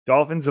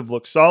 Dolphins have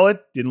looked solid.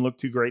 Didn't look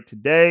too great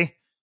today.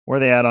 Where are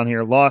they at on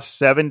here?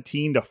 Lost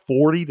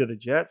 17-40 to the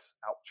Jets.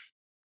 Ouch.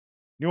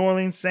 New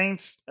Orleans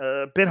Saints,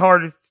 a bit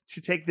hard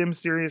to take them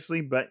seriously,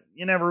 but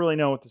you never really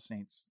know with the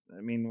Saints. I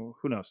mean,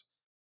 who knows?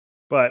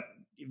 But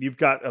you've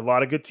got a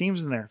lot of good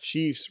teams in there.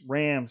 Chiefs,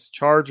 Rams,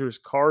 Chargers,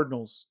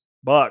 Cardinals,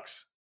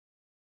 Bucs.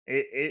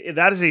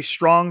 That is a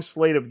strong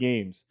slate of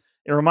games.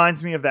 It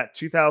reminds me of that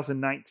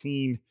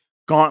 2019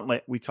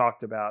 gauntlet we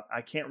talked about.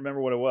 I can't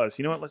remember what it was.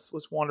 You know what?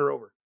 Let's wander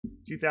over.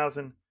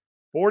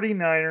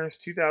 49ers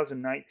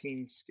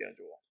 2019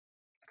 schedule.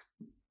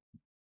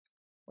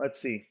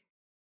 Let's see.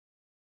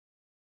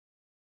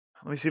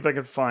 Let me see if I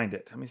can find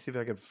it.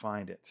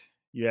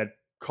 You had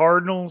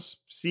Cardinals,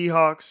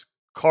 Seahawks,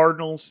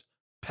 Cardinals,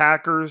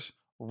 Packers,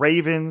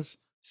 Ravens,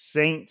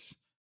 Saints,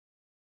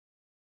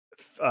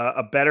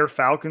 a better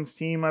Falcons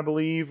team, I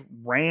believe,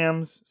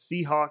 Rams,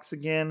 Seahawks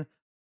again.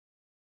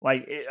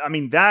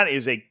 That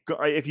is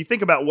if you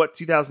think about what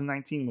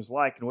 2019 was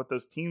like and what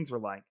those teams were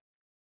like,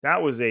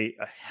 that was a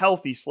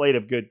healthy slate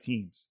of good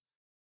teams.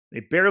 They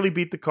barely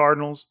beat the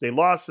Cardinals. They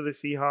lost to the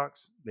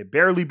Seahawks. They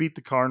barely beat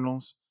the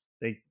Cardinals.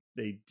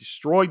 They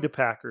destroyed the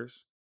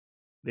Packers.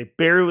 They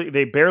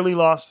barely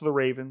lost to the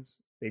Ravens.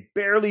 They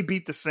barely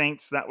beat the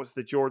Saints. That was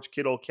the George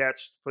Kittle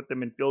catch to put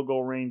them in field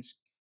goal range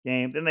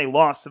game. Then they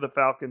lost to the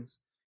Falcons.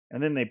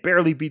 And then they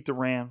barely beat the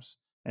Rams.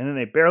 And then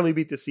they barely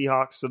beat the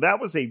Seahawks. So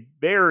that was a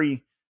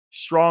very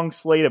strong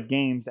slate of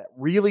games that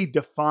really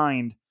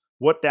defined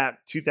what that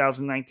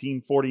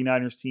 2019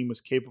 49ers team was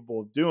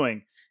capable of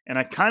doing. And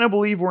I kind of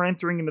believe we're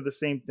entering into the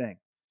same thing.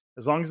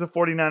 As long as the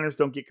 49ers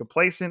don't get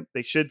complacent,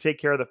 they should take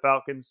care of the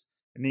Falcons.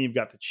 And then you've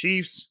got the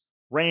Chiefs,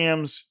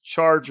 Rams,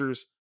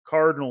 Chargers,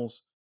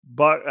 Cardinals,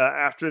 but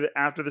after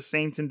the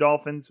Saints and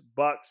Dolphins,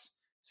 Bucs,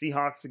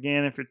 Seahawks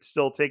again, if you're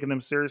still taking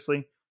them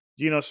seriously.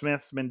 Geno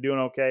Smith's been doing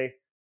okay.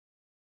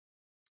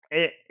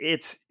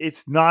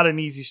 It's not an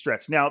easy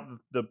stretch. Now,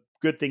 the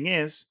good thing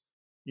is,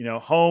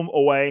 home,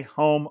 away,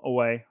 home,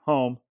 away,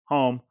 home,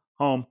 home,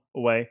 home,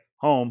 away,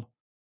 home,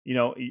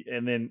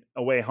 and then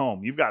away,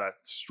 home. You've got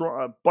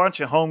a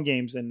bunch of home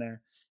games in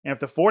there. And if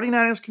the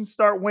 49ers can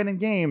start winning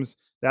games,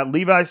 that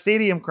Levi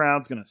Stadium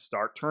crowd's going to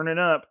start turning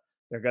up.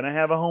 They're going to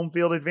have a home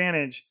field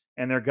advantage,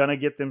 and they're going to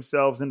get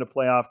themselves into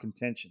playoff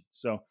contention.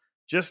 So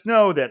just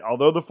know that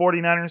although the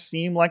 49ers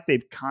seem like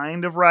they've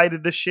kind of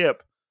righted the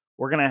ship,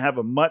 we're going to have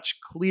a much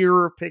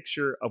clearer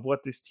picture of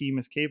what this team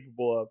is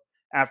capable of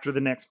after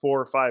the next 4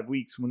 or 5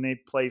 weeks when they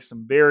play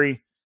some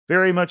very,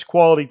 very much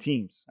quality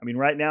teams. I mean,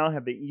 right now,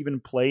 have they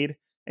even played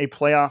a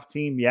playoff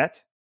team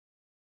yet?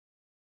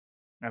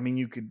 I mean,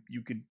 you could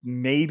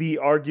maybe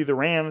argue the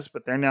Rams,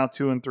 but they're now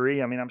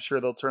 2-3. I mean, I'm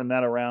sure they'll turn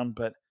that around,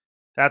 but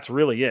that's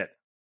really it.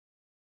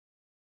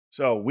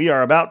 So we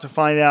are about to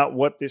find out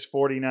what this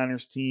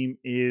 49ers team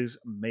is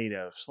made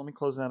of. So let me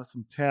close out of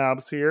some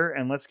tabs here,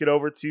 and let's get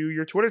over to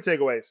your Twitter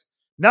takeaways.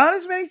 Not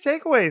as many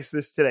takeaways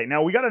today.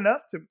 Now, we got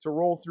enough to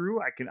roll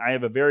through. I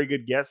have a very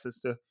good guess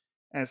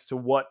as to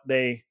what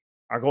they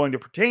are going to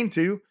pertain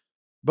to,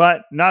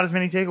 but not as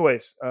many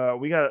takeaways.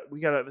 We got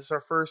this is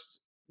our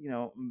first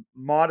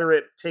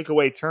moderate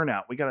takeaway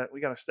turnout. We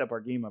gotta step our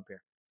game up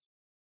here.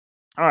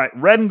 All right,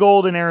 red and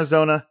gold in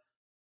Arizona.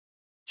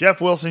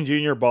 Jeff Wilson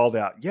Jr. balled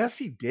out. Yes,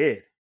 he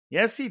did.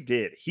 Yes, he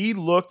did. He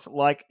looked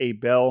like a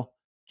bell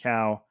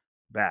cow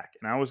back.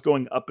 And I was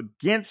going up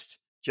against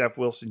Jeff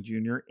Wilson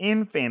Jr.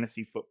 in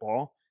fantasy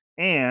football.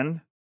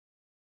 And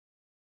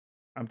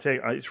I'm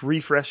telling you, it's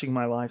refreshing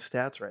my live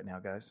stats right now,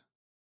 guys.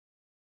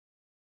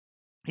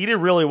 He did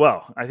really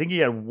well. I think he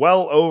had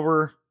well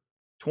over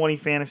 20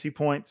 fantasy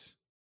points.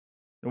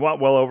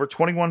 Well over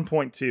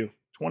 21.2.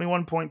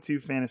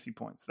 21.2 fantasy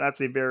points.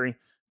 That's a very,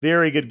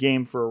 very good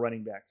game for a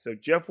running back. So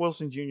Jeff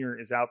Wilson Jr.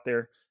 is out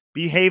there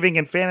behaving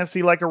in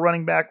fantasy like a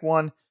running back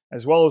one,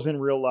 as well as in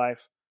real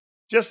life.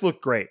 Just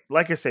looked great.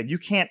 Like I said, you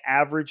can't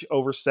average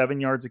over 7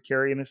 yards a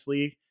carry in this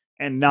league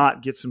and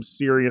not get some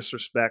serious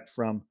respect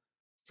from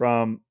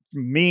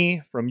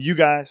me, from you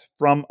guys,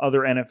 from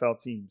other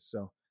NFL teams.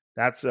 So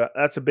that's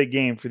a big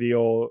game for the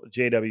old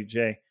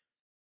JWJ.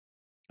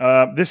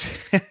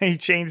 He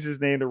changed his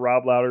name to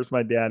Rob Louder's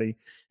my daddy.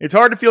 It's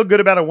hard to feel good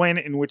about a win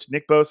in which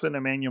Nick Bosa and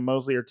Emmanuel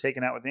Moseley are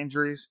taken out with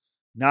injuries.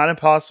 Not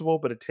impossible,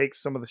 but it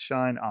takes some of the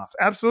shine off.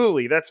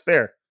 Absolutely, that's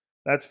fair.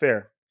 That's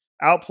fair.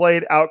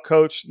 Outplayed,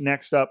 outcoached.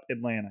 Next up,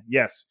 Atlanta.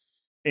 Yes,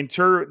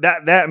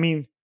 I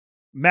mean,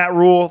 Matt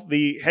Rule,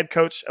 the head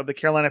coach of the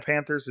Carolina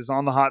Panthers, is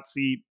on the hot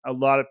seat.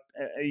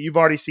 You've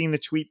already seen the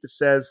tweet that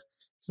says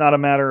it's not a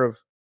matter of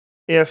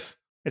if,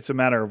 it's a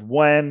matter of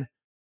when.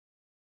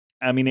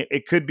 I mean,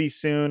 it could be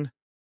soon.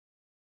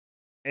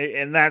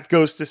 And that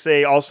goes to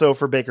say also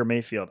for Baker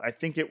Mayfield. I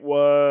think it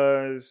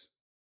was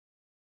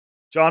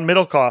John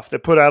Middlecoff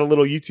that put out a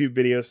little YouTube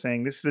video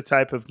saying this is the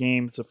type of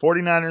game. The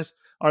 49ers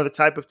are the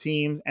type of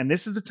team, and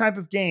this is the type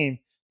of game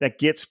that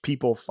gets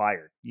people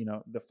fired. You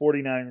know, the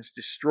 49ers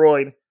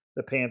destroyed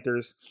the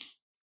Panthers.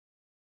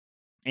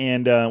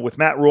 And with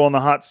Matt Rule on the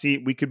hot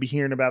seat, we could be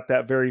hearing about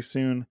that very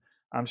soon.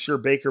 I'm sure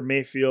Baker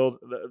Mayfield,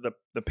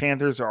 the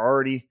Panthers are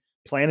already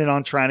planning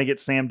on trying to get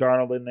Sam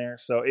Darnold in there.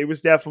 So it was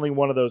definitely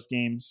one of those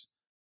games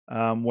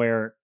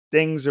where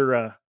things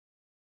are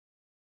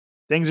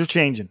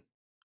changing.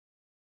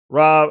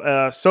 Rob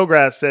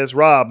Sogras says,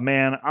 Rob,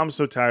 man, I'm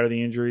so tired of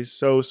the injuries.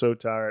 So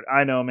tired.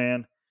 I know,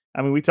 man.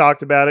 I mean, we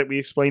talked about it. We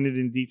explained it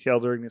in detail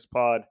during this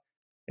pod.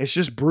 It's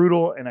just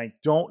brutal, and I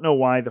don't know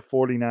why the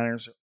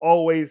 49ers are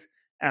always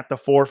at the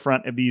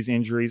forefront of these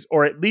injuries,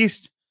 or at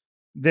least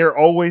they're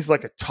always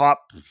like a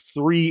top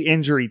 3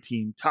 injury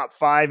team, top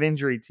 5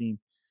 injury team.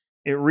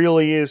 It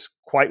really is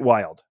quite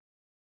wild.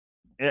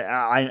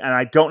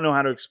 I don't know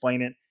how to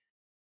explain it.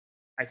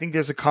 I think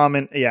there's a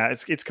comment. Yeah,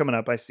 it's coming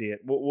up. I see it.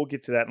 We'll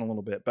get to that in a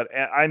little bit. But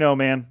I know,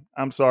 man.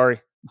 I'm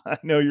sorry. I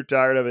know you're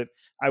tired of it.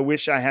 I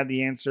wish I had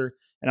the answer.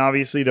 And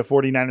obviously the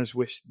 49ers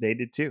wish they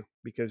did too,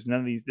 because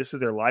this is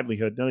their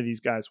livelihood. None of these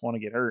guys want to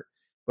get hurt.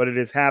 But it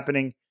is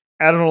happening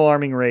at an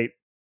alarming rate.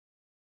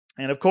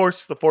 And of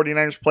course, the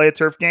 49ers play a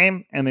turf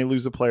game and they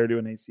lose a player to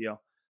an ACL.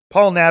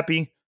 Paul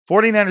Nappy,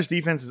 49ers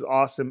defense is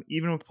awesome.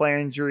 Even with player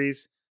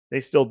injuries,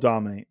 they still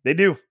dominate. They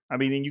do. I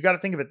mean, and you got to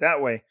think of it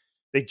that way.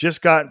 They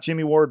just got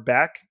Jimmy Ward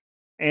back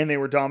and they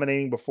were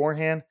dominating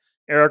beforehand.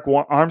 Eric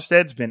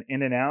Armstead's been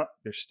in and out.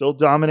 They're still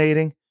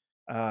dominating.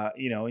 And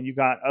you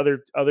got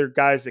other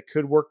guys that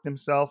could work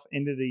themselves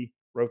into the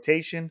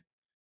rotation,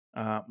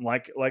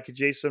 like a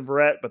Jason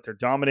Verrett, but they're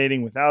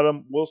dominating without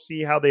him. We'll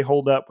see how they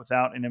hold up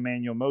without an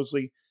Emmanuel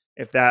Moseley,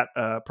 if that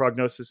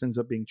prognosis ends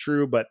up being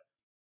true. But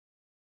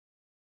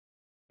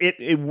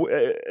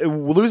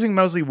losing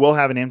Moseley will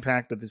have an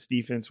impact, but this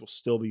defense will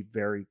still be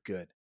very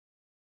good.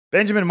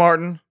 Benjamin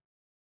Martin.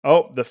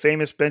 Oh, the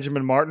famous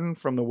Benjamin Martin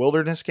from the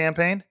Wilderness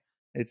Campaign.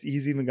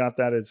 He's even got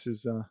that as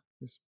his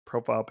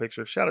profile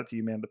picture. Shout out to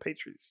you, man. The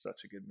Patriots is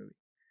such a good movie.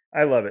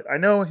 I love it. I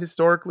know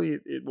historically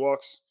it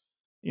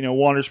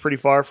wanders pretty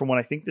far from what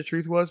I think the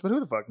truth was, but who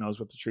the fuck knows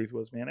what the truth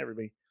was, man?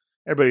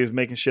 Everybody was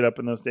making shit up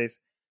in those days.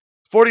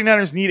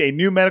 49ers need a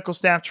new medical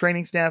staff,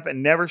 training staff,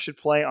 and never should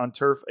play on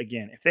turf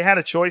again. If they had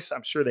a choice,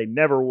 I'm sure they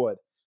never would.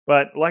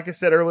 But like I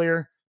said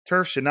earlier,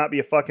 turf should not be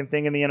a fucking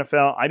thing in the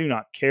NFL. I do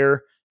not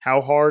care how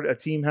hard a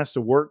team has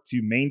to work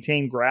to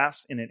maintain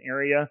grass in an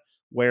area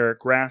where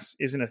grass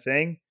isn't a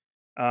thing.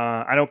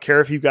 I don't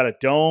care if you've got a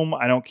dome.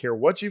 I don't care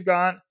what you've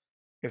got.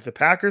 If the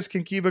Packers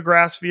can keep a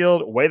grass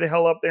field way the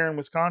hell up there in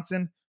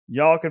Wisconsin,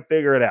 y'all can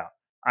figure it out.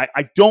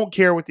 I don't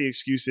care what the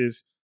excuse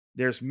is.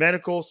 There's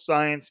medical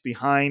science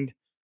behind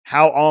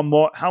how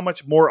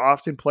much more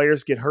often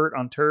players get hurt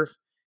on turf.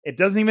 It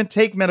doesn't even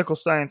take medical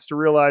science to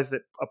realize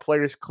that a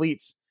player's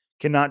cleats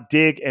cannot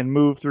dig and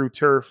move through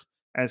turf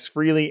as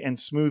freely and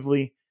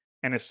smoothly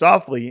and as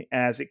softly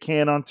as it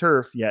can on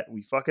turf. Yet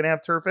we fucking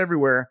have turf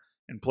everywhere,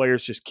 and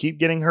players just keep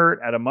getting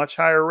hurt at a much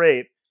higher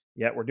rate.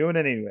 Yet we're doing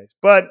it anyways.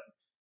 But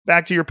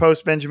back to your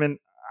post, Benjamin.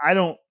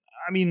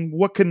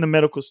 What can the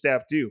medical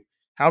staff do?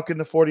 How can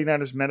the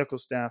 49ers medical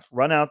staff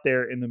run out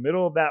there in the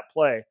middle of that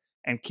play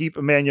and keep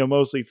Emmanuel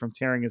Moseley from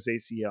tearing his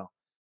ACL?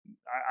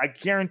 I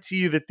guarantee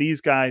you that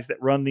these guys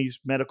that run these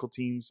medical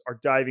teams are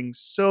diving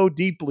so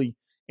deeply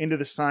into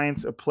the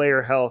science of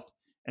player health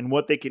and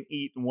what they can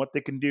eat and what they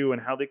can do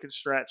and how they can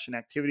stretch and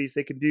activities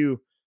they can do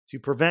to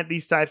prevent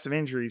these types of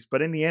injuries.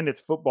 But in the end,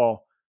 it's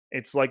football.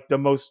 It's like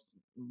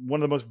one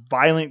of the most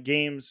violent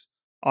games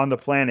on the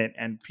planet,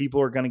 and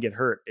people are going to get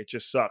hurt. It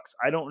just sucks.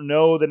 I don't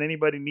know that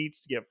anybody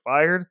needs to get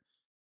fired,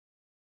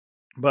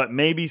 but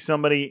maybe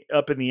somebody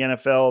up in the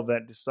NFL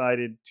that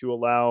decided to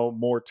allow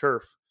more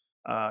turf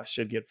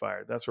should get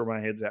fired. That's where my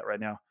head's at right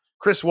now.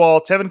 Chris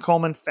Wall, Tevin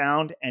Coleman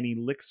found an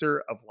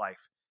elixir of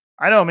life.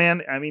 I know,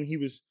 man. I mean, he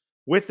was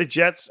with the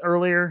Jets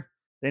earlier.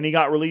 Then he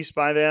got released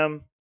by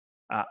them.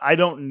 I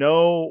don't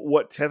know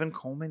what Tevin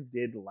Coleman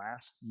did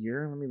last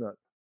year. Let me look.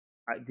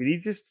 Did he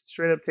just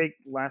straight up take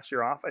last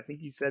year off? I think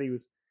he said he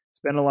was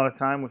spending a lot of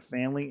time with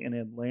family in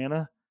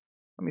Atlanta.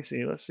 Let me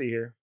see. Let's see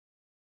here.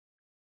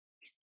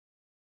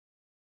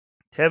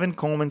 Tevin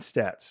Coleman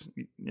stats.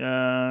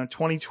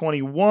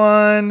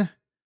 2021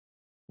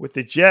 with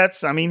the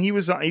Jets. I mean, he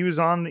was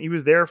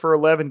there for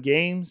 11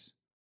 games.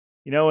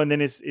 You know, and then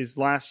his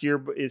last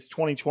year, his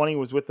 2020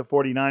 was with the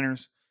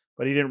 49ers,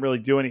 but he didn't really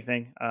do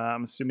anything.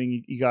 I'm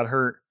assuming he got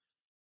hurt.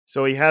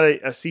 So he had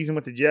a season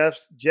with the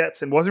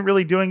Jets and wasn't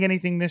really doing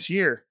anything this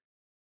year.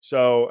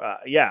 So,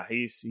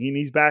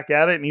 he's back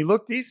at it, and he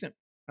looked decent.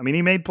 I mean,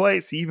 he made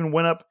plays. He even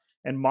went up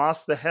and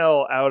mossed the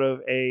hell out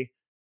of a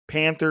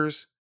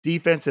Panthers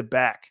defensive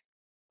back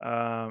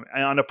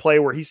on a play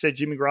where he said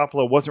Jimmy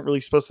Garoppolo wasn't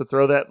really supposed to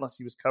throw that unless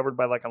he was covered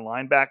by like a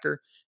linebacker.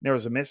 There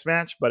was a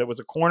mismatch, but it was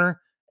a corner.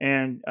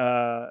 And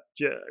Tevin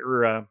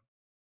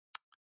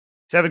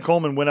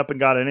Coleman went up and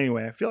got it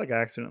anyway. I feel like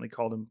I accidentally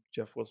called him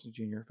Jeff Wilson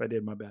Jr. If I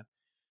did, my bad.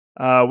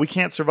 We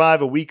can't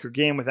survive a week or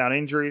game without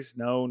injuries.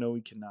 No,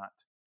 we cannot.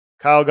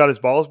 Kyle got his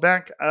balls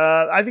back.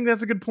 I think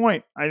that's a good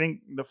point. I think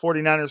the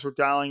 49ers were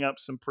dialing up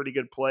some pretty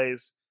good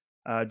plays.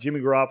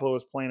 Jimmy Garoppolo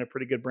was playing a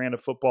pretty good brand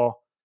of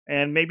football.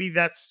 And maybe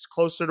that's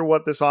closer to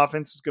what this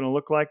offense is going to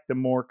look like the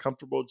more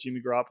comfortable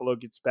Jimmy Garoppolo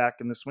gets back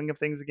in the swing of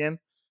things again.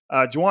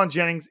 Juwan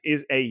Jennings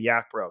is a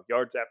yak bro.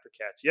 Yards after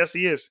catch. Yes,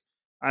 he is.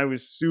 I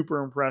was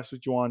super impressed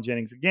with Juwan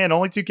Jennings. Again,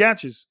 only 2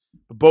 catches,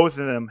 but both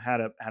of them had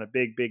a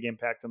big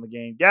impact on the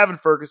game. Gavin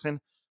Ferguson,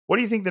 what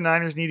do you think the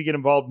Niners need to get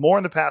involved more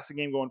in the passing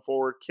game going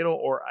forward, Kittle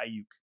or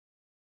Ayuk?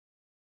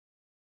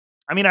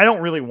 I mean, I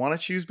don't really want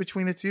to choose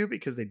between the two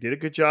because they did a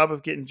good job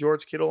of getting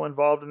George Kittle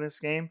involved in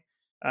this game.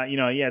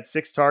 He had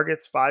 6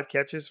 targets, 5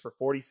 catches for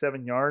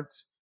 47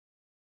 yards.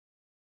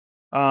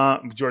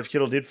 George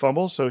Kittle did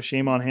fumble, so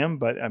shame on him,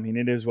 but I mean,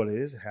 it is what it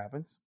is. It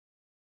happens.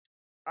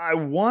 I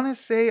want to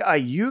say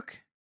Ayuk.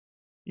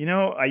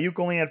 Ayuk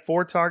only had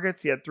 4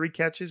 targets. He had 3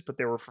 catches, but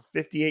they were for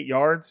 58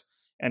 yards,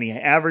 and he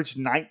averaged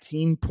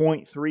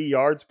 19.3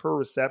 yards per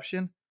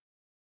reception.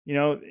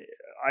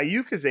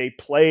 Ayuk is a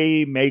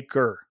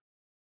playmaker.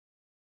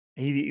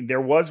 There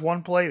was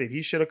one play that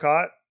he should have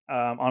caught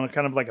on a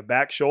kind of like a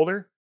back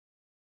shoulder,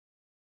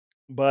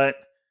 but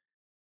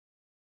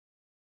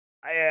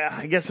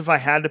I guess if I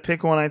had to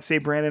pick one, I'd say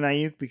Brandon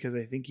Ayuk because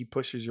I think he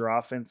pushes your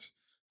offense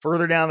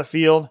further down the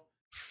field,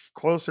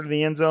 closer to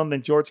the end zone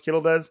than George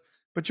Kittle does.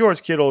 But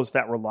George Kittle is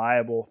that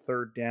reliable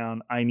third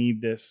down. I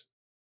need this.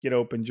 Get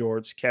open,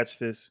 George. Catch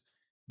this.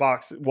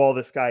 Wall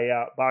this guy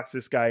out. Box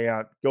this guy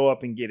out. Go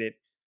up and get it.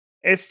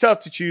 It's tough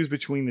to choose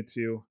between the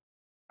two.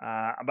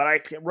 But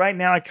right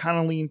now I kind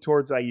of lean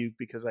towards Ayuk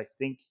because I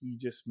think he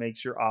just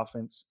makes your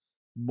offense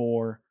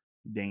more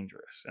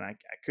dangerous. And I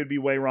could be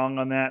way wrong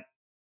on that.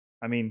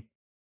 I mean,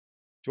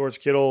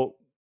 George Kittle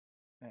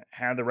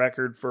had the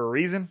record for a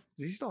reason.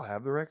 Does he still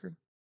have the record?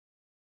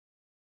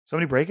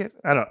 Somebody break it?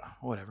 I don't know.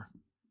 Whatever.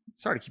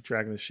 Sorry to keep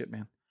track of this shit,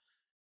 man.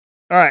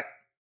 All right.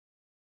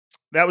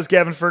 That was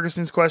Gavin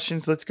Ferguson's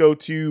questions. Let's go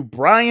to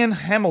Brian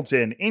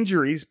Hamilton.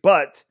 Injuries,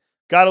 but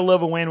got to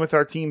love a win with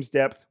our team's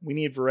depth. We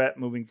need Verrett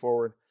moving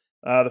forward.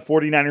 The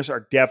 49ers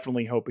are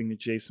definitely hoping that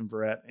Jason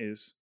Verrett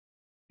is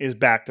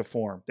back to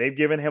form. They've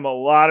given him a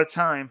lot of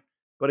time.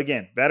 But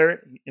again,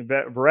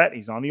 Verrett,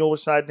 he's on the older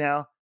side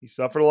now. He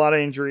suffered a lot of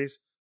injuries.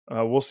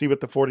 We'll see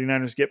what the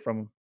 49ers get from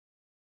him.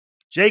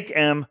 Jake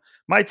M.,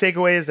 my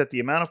takeaway is that the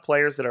amount of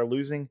players that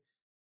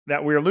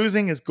we're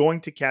losing is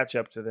going to catch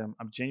up to them.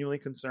 I'm genuinely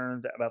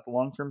concerned about the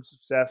long-term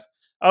success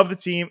of the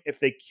team if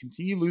they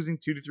continue losing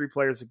 2 to 3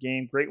 players a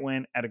game. Great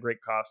win at a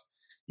great cost.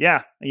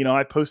 Yeah,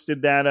 I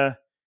posted that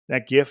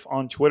GIF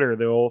on Twitter,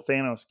 the old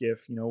Thanos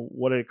GIF.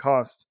 What did it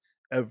cost?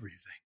 Everything.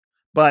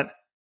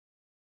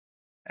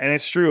 And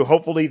it's true.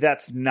 Hopefully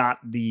that's not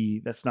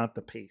the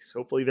pace.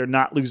 Hopefully they're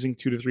not losing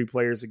 2 to 3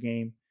 players a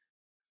game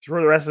for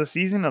the rest of the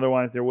season.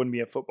 Otherwise, there wouldn't be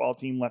a football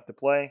team left to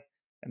play,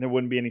 and there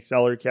wouldn't be any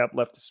salary cap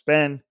left to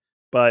spend.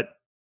 But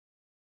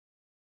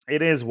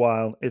it is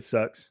wild. It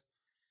sucks.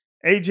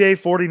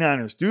 AJ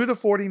 49ers. Do the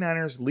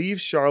 49ers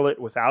leave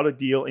Charlotte without a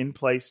deal in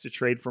place to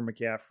trade for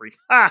McCaffrey?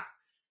 Ha!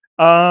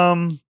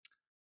 I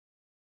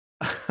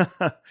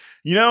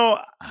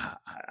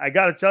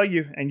got to tell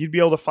you, and you'd be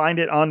able to find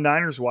it on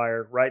Niners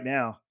Wire right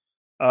now.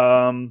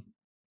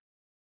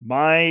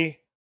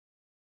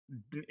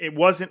 It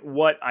wasn't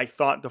what I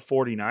thought the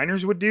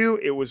 49ers would do.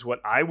 It was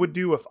what I would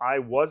do if I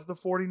was the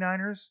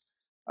 49ers.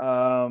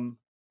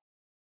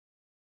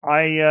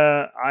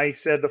 I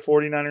said the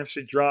 49ers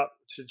should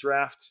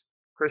draft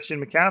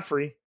Christian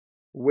McCaffrey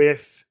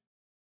with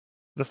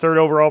the 3rd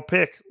overall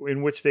pick,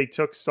 in which they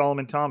took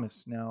Solomon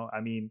Thomas. Now,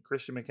 I mean,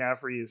 Christian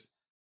McCaffrey has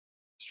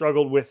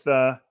struggled with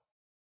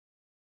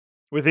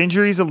with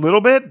injuries a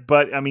little bit,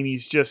 but I mean,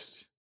 he's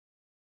just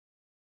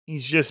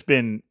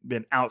been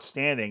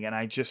outstanding. And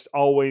I just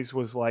always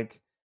was like,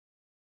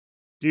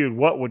 dude,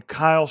 what would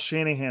Kyle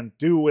Shanahan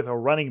do with a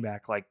running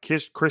back like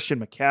Christian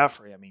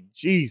McCaffrey? I mean,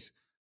 geez.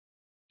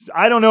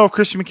 I don't know if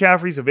Christian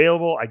McCaffrey's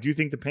available. I do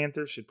think the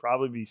Panthers should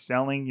probably be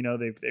selling. You know,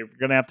 they're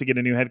going to have to get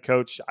a new head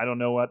coach. I don't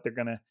know what they're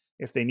going to,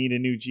 if they need a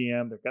new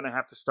GM, they're going to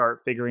have to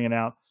start figuring it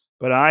out.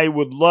 But I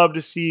would love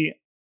to see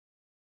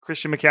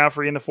Christian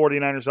McCaffrey in the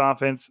 49ers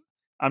offense.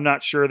 I'm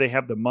not sure they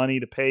have the money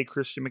to pay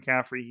Christian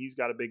McCaffrey. He's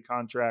got a big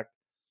contract.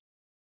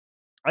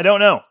 I don't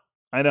know.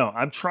 I know.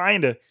 I'm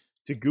trying to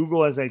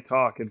Google as I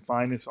talk and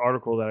find this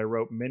article that I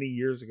wrote many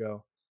years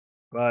ago,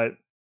 but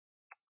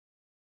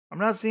I'm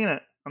not seeing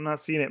it.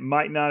 It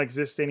might not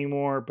exist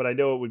anymore, but I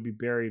know it would be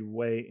buried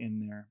way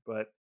in there.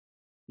 But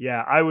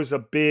yeah, I was a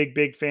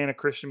big fan of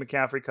Christian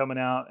McCaffrey coming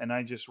out, and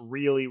I just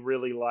really,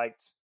 really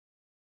liked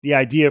the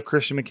idea of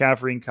Christian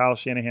McCaffrey and Kyle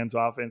Shanahan's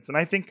offense. And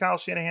I think Kyle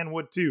Shanahan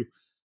would too.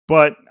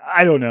 But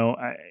I don't know.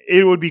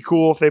 It would be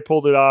cool if they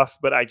pulled it off,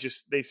 but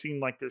they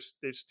seem like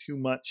there's too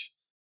much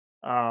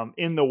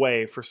in the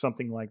way for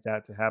something like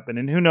that to happen.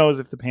 And who knows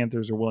if the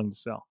Panthers are willing to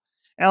sell.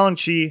 Alan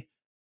Chi,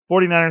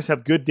 49ers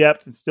have good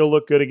depth and still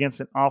look good against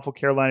an awful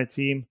Carolina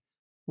team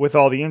with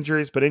all the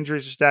injuries, but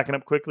injuries are stacking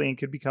up quickly and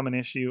could become an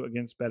issue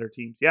against better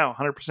teams. Yeah,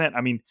 100%.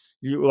 I mean,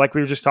 like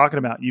we were just talking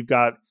about, you've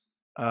got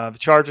the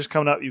Chargers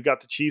coming up. You've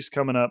got the Chiefs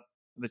coming up.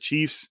 The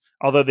Chiefs,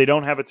 although they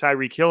don't have a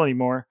Tyreek Hill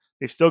anymore,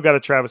 they've still got a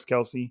Travis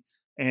Kelce,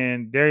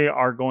 and they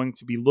are going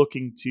to be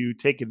looking to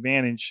take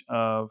advantage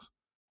of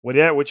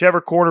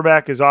whichever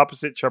quarterback is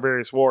opposite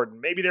Charvarius Ward.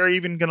 And maybe they're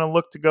even going to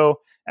look to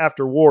go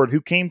after Ward,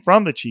 who came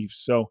from the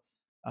Chiefs. So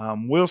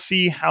we'll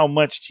see how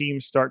much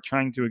teams start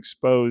trying to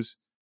expose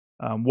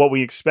what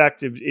we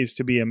expect is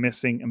to be a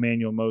missing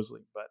Emmanuel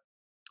Mosley. But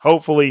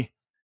hopefully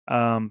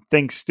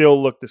things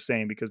still look the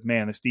same because,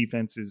 man, this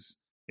defense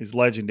is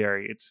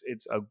legendary.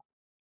 It's a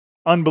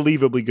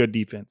unbelievably good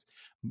defense.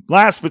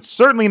 Last but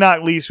certainly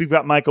not least, we've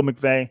got Michael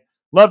McVay.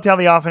 Loved how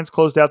the offense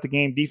closed out the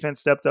game.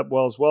 Defense stepped up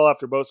well as well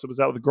after Bosa was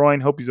out with a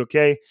groin. Hope he's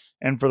okay.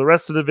 And for the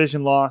rest of the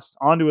division, lost.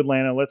 On to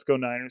Atlanta. Let's go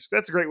Niners.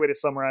 That's a great way to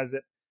summarize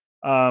it.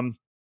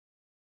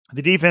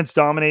 The defense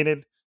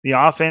dominated. The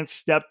offense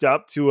stepped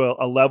up to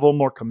a level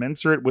more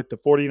commensurate with the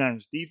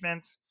 49ers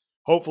defense.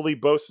 Hopefully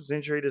Bosa's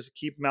injury doesn't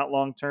keep him out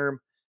long term.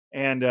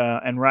 And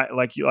right,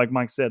 like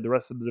Mike said, the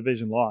rest of the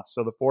division lost.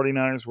 So the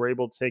 49ers were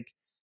able to take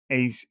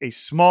a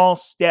small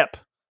step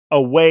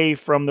away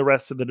from the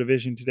rest of the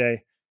division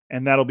today.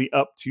 And that'll be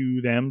up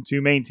to them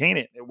to maintain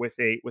it with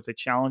a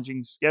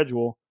challenging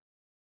schedule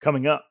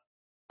coming up.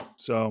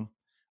 So,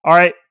 all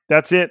right,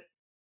 that's it.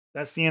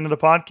 That's the end of the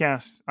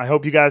podcast. I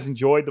hope you guys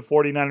enjoyed the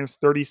 49ers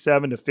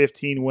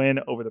 37-15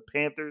 win over the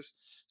Panthers.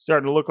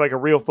 Starting to look like a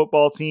real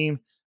football team.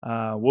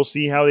 We'll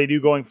see how they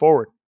do going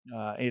forward.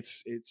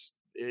 It's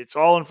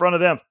all in front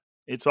of them.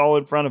 It's all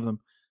in front of them.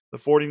 The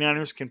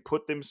 49ers can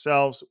put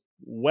themselves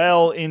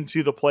well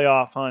into the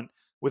playoff hunt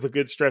with a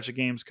good stretch of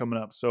games coming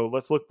up. So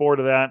let's look forward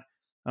to that.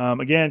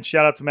 Again,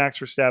 shout out to Max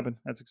Verstappen.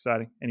 That's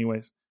exciting.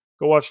 Anyways,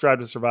 go watch Drive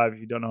to Survive if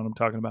you don't know what I'm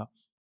talking about.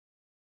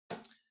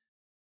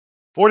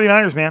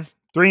 49ers, man.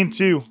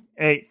 3-2.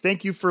 Hey,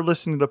 thank you for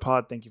listening to the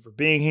pod. Thank you for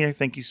being here.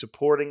 Thank you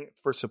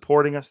for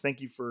supporting us.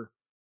 Thank you for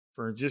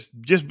just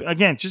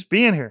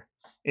being here.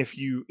 If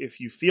you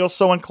feel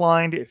so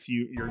inclined, if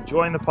you're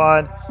enjoying the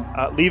pod,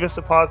 leave us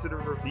a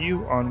positive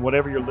review on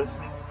whatever you're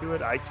listening to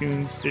it,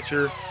 iTunes,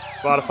 Stitcher,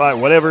 Spotify,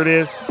 whatever it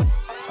is.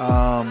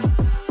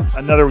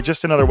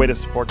 Another way to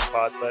support the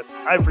pod, but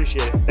I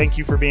appreciate it. Thank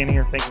you for being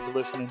here. Thank you for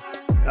listening.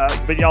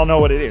 But y'all know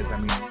what it is. I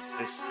mean,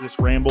 this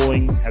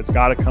rambling has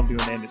got to come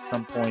to an end at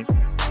some point,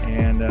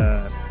 and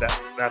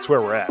that's where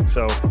we're at.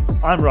 So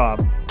I'm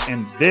Rob,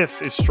 and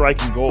this is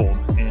Striking Gold,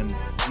 and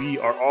we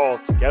are all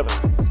together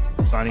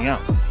signing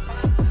out.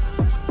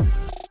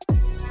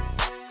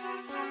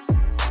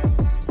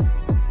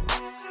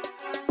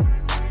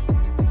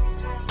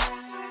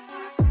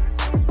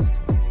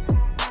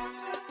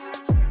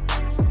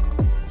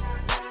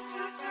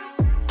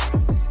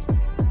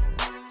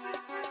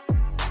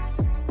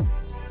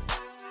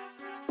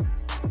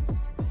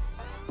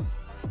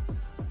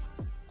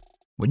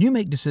 When you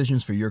make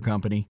decisions for your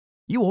company,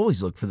 you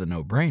always look for the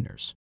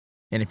no-brainers.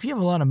 And if you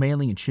have a lot of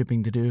mailing and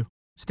shipping to do,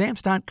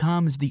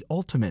 Stamps.com is the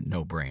ultimate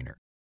no-brainer.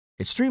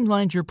 It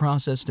streamlines your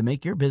process to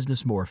make your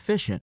business more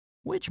efficient,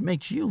 which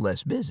makes you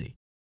less busy.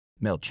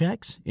 Mail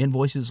checks,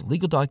 invoices,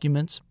 legal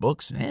documents,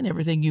 books, and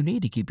everything you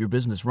need to keep your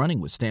business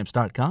running with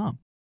Stamps.com.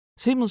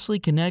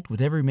 Seamlessly connect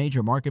with every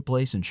major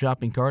marketplace and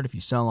shopping cart if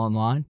you sell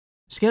online.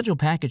 Schedule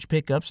package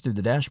pickups through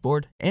the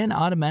dashboard and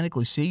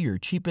automatically see your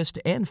cheapest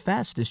and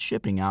fastest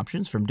shipping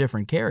options from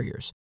different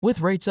carriers, with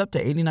rates up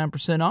to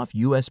 89% off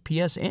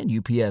USPS and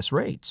UPS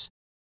rates.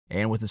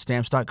 And with the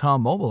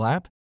Stamps.com mobile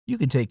app, you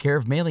can take care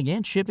of mailing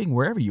and shipping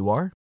wherever you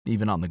are,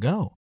 even on the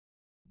go.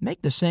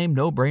 Make the same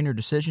no-brainer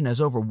decision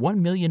as over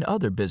 1 million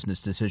other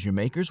business decision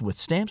makers with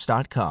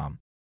Stamps.com.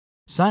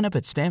 Sign up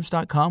at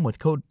Stamps.com with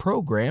code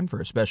PROGRAM for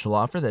a special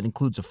offer that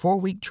includes a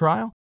 4-week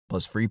trial,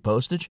 plus free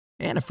postage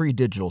and a free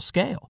digital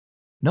scale.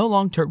 No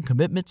long-term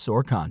commitments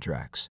or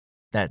contracts.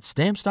 That's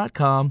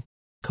Stamps.com,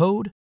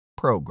 code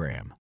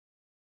PROGRAM.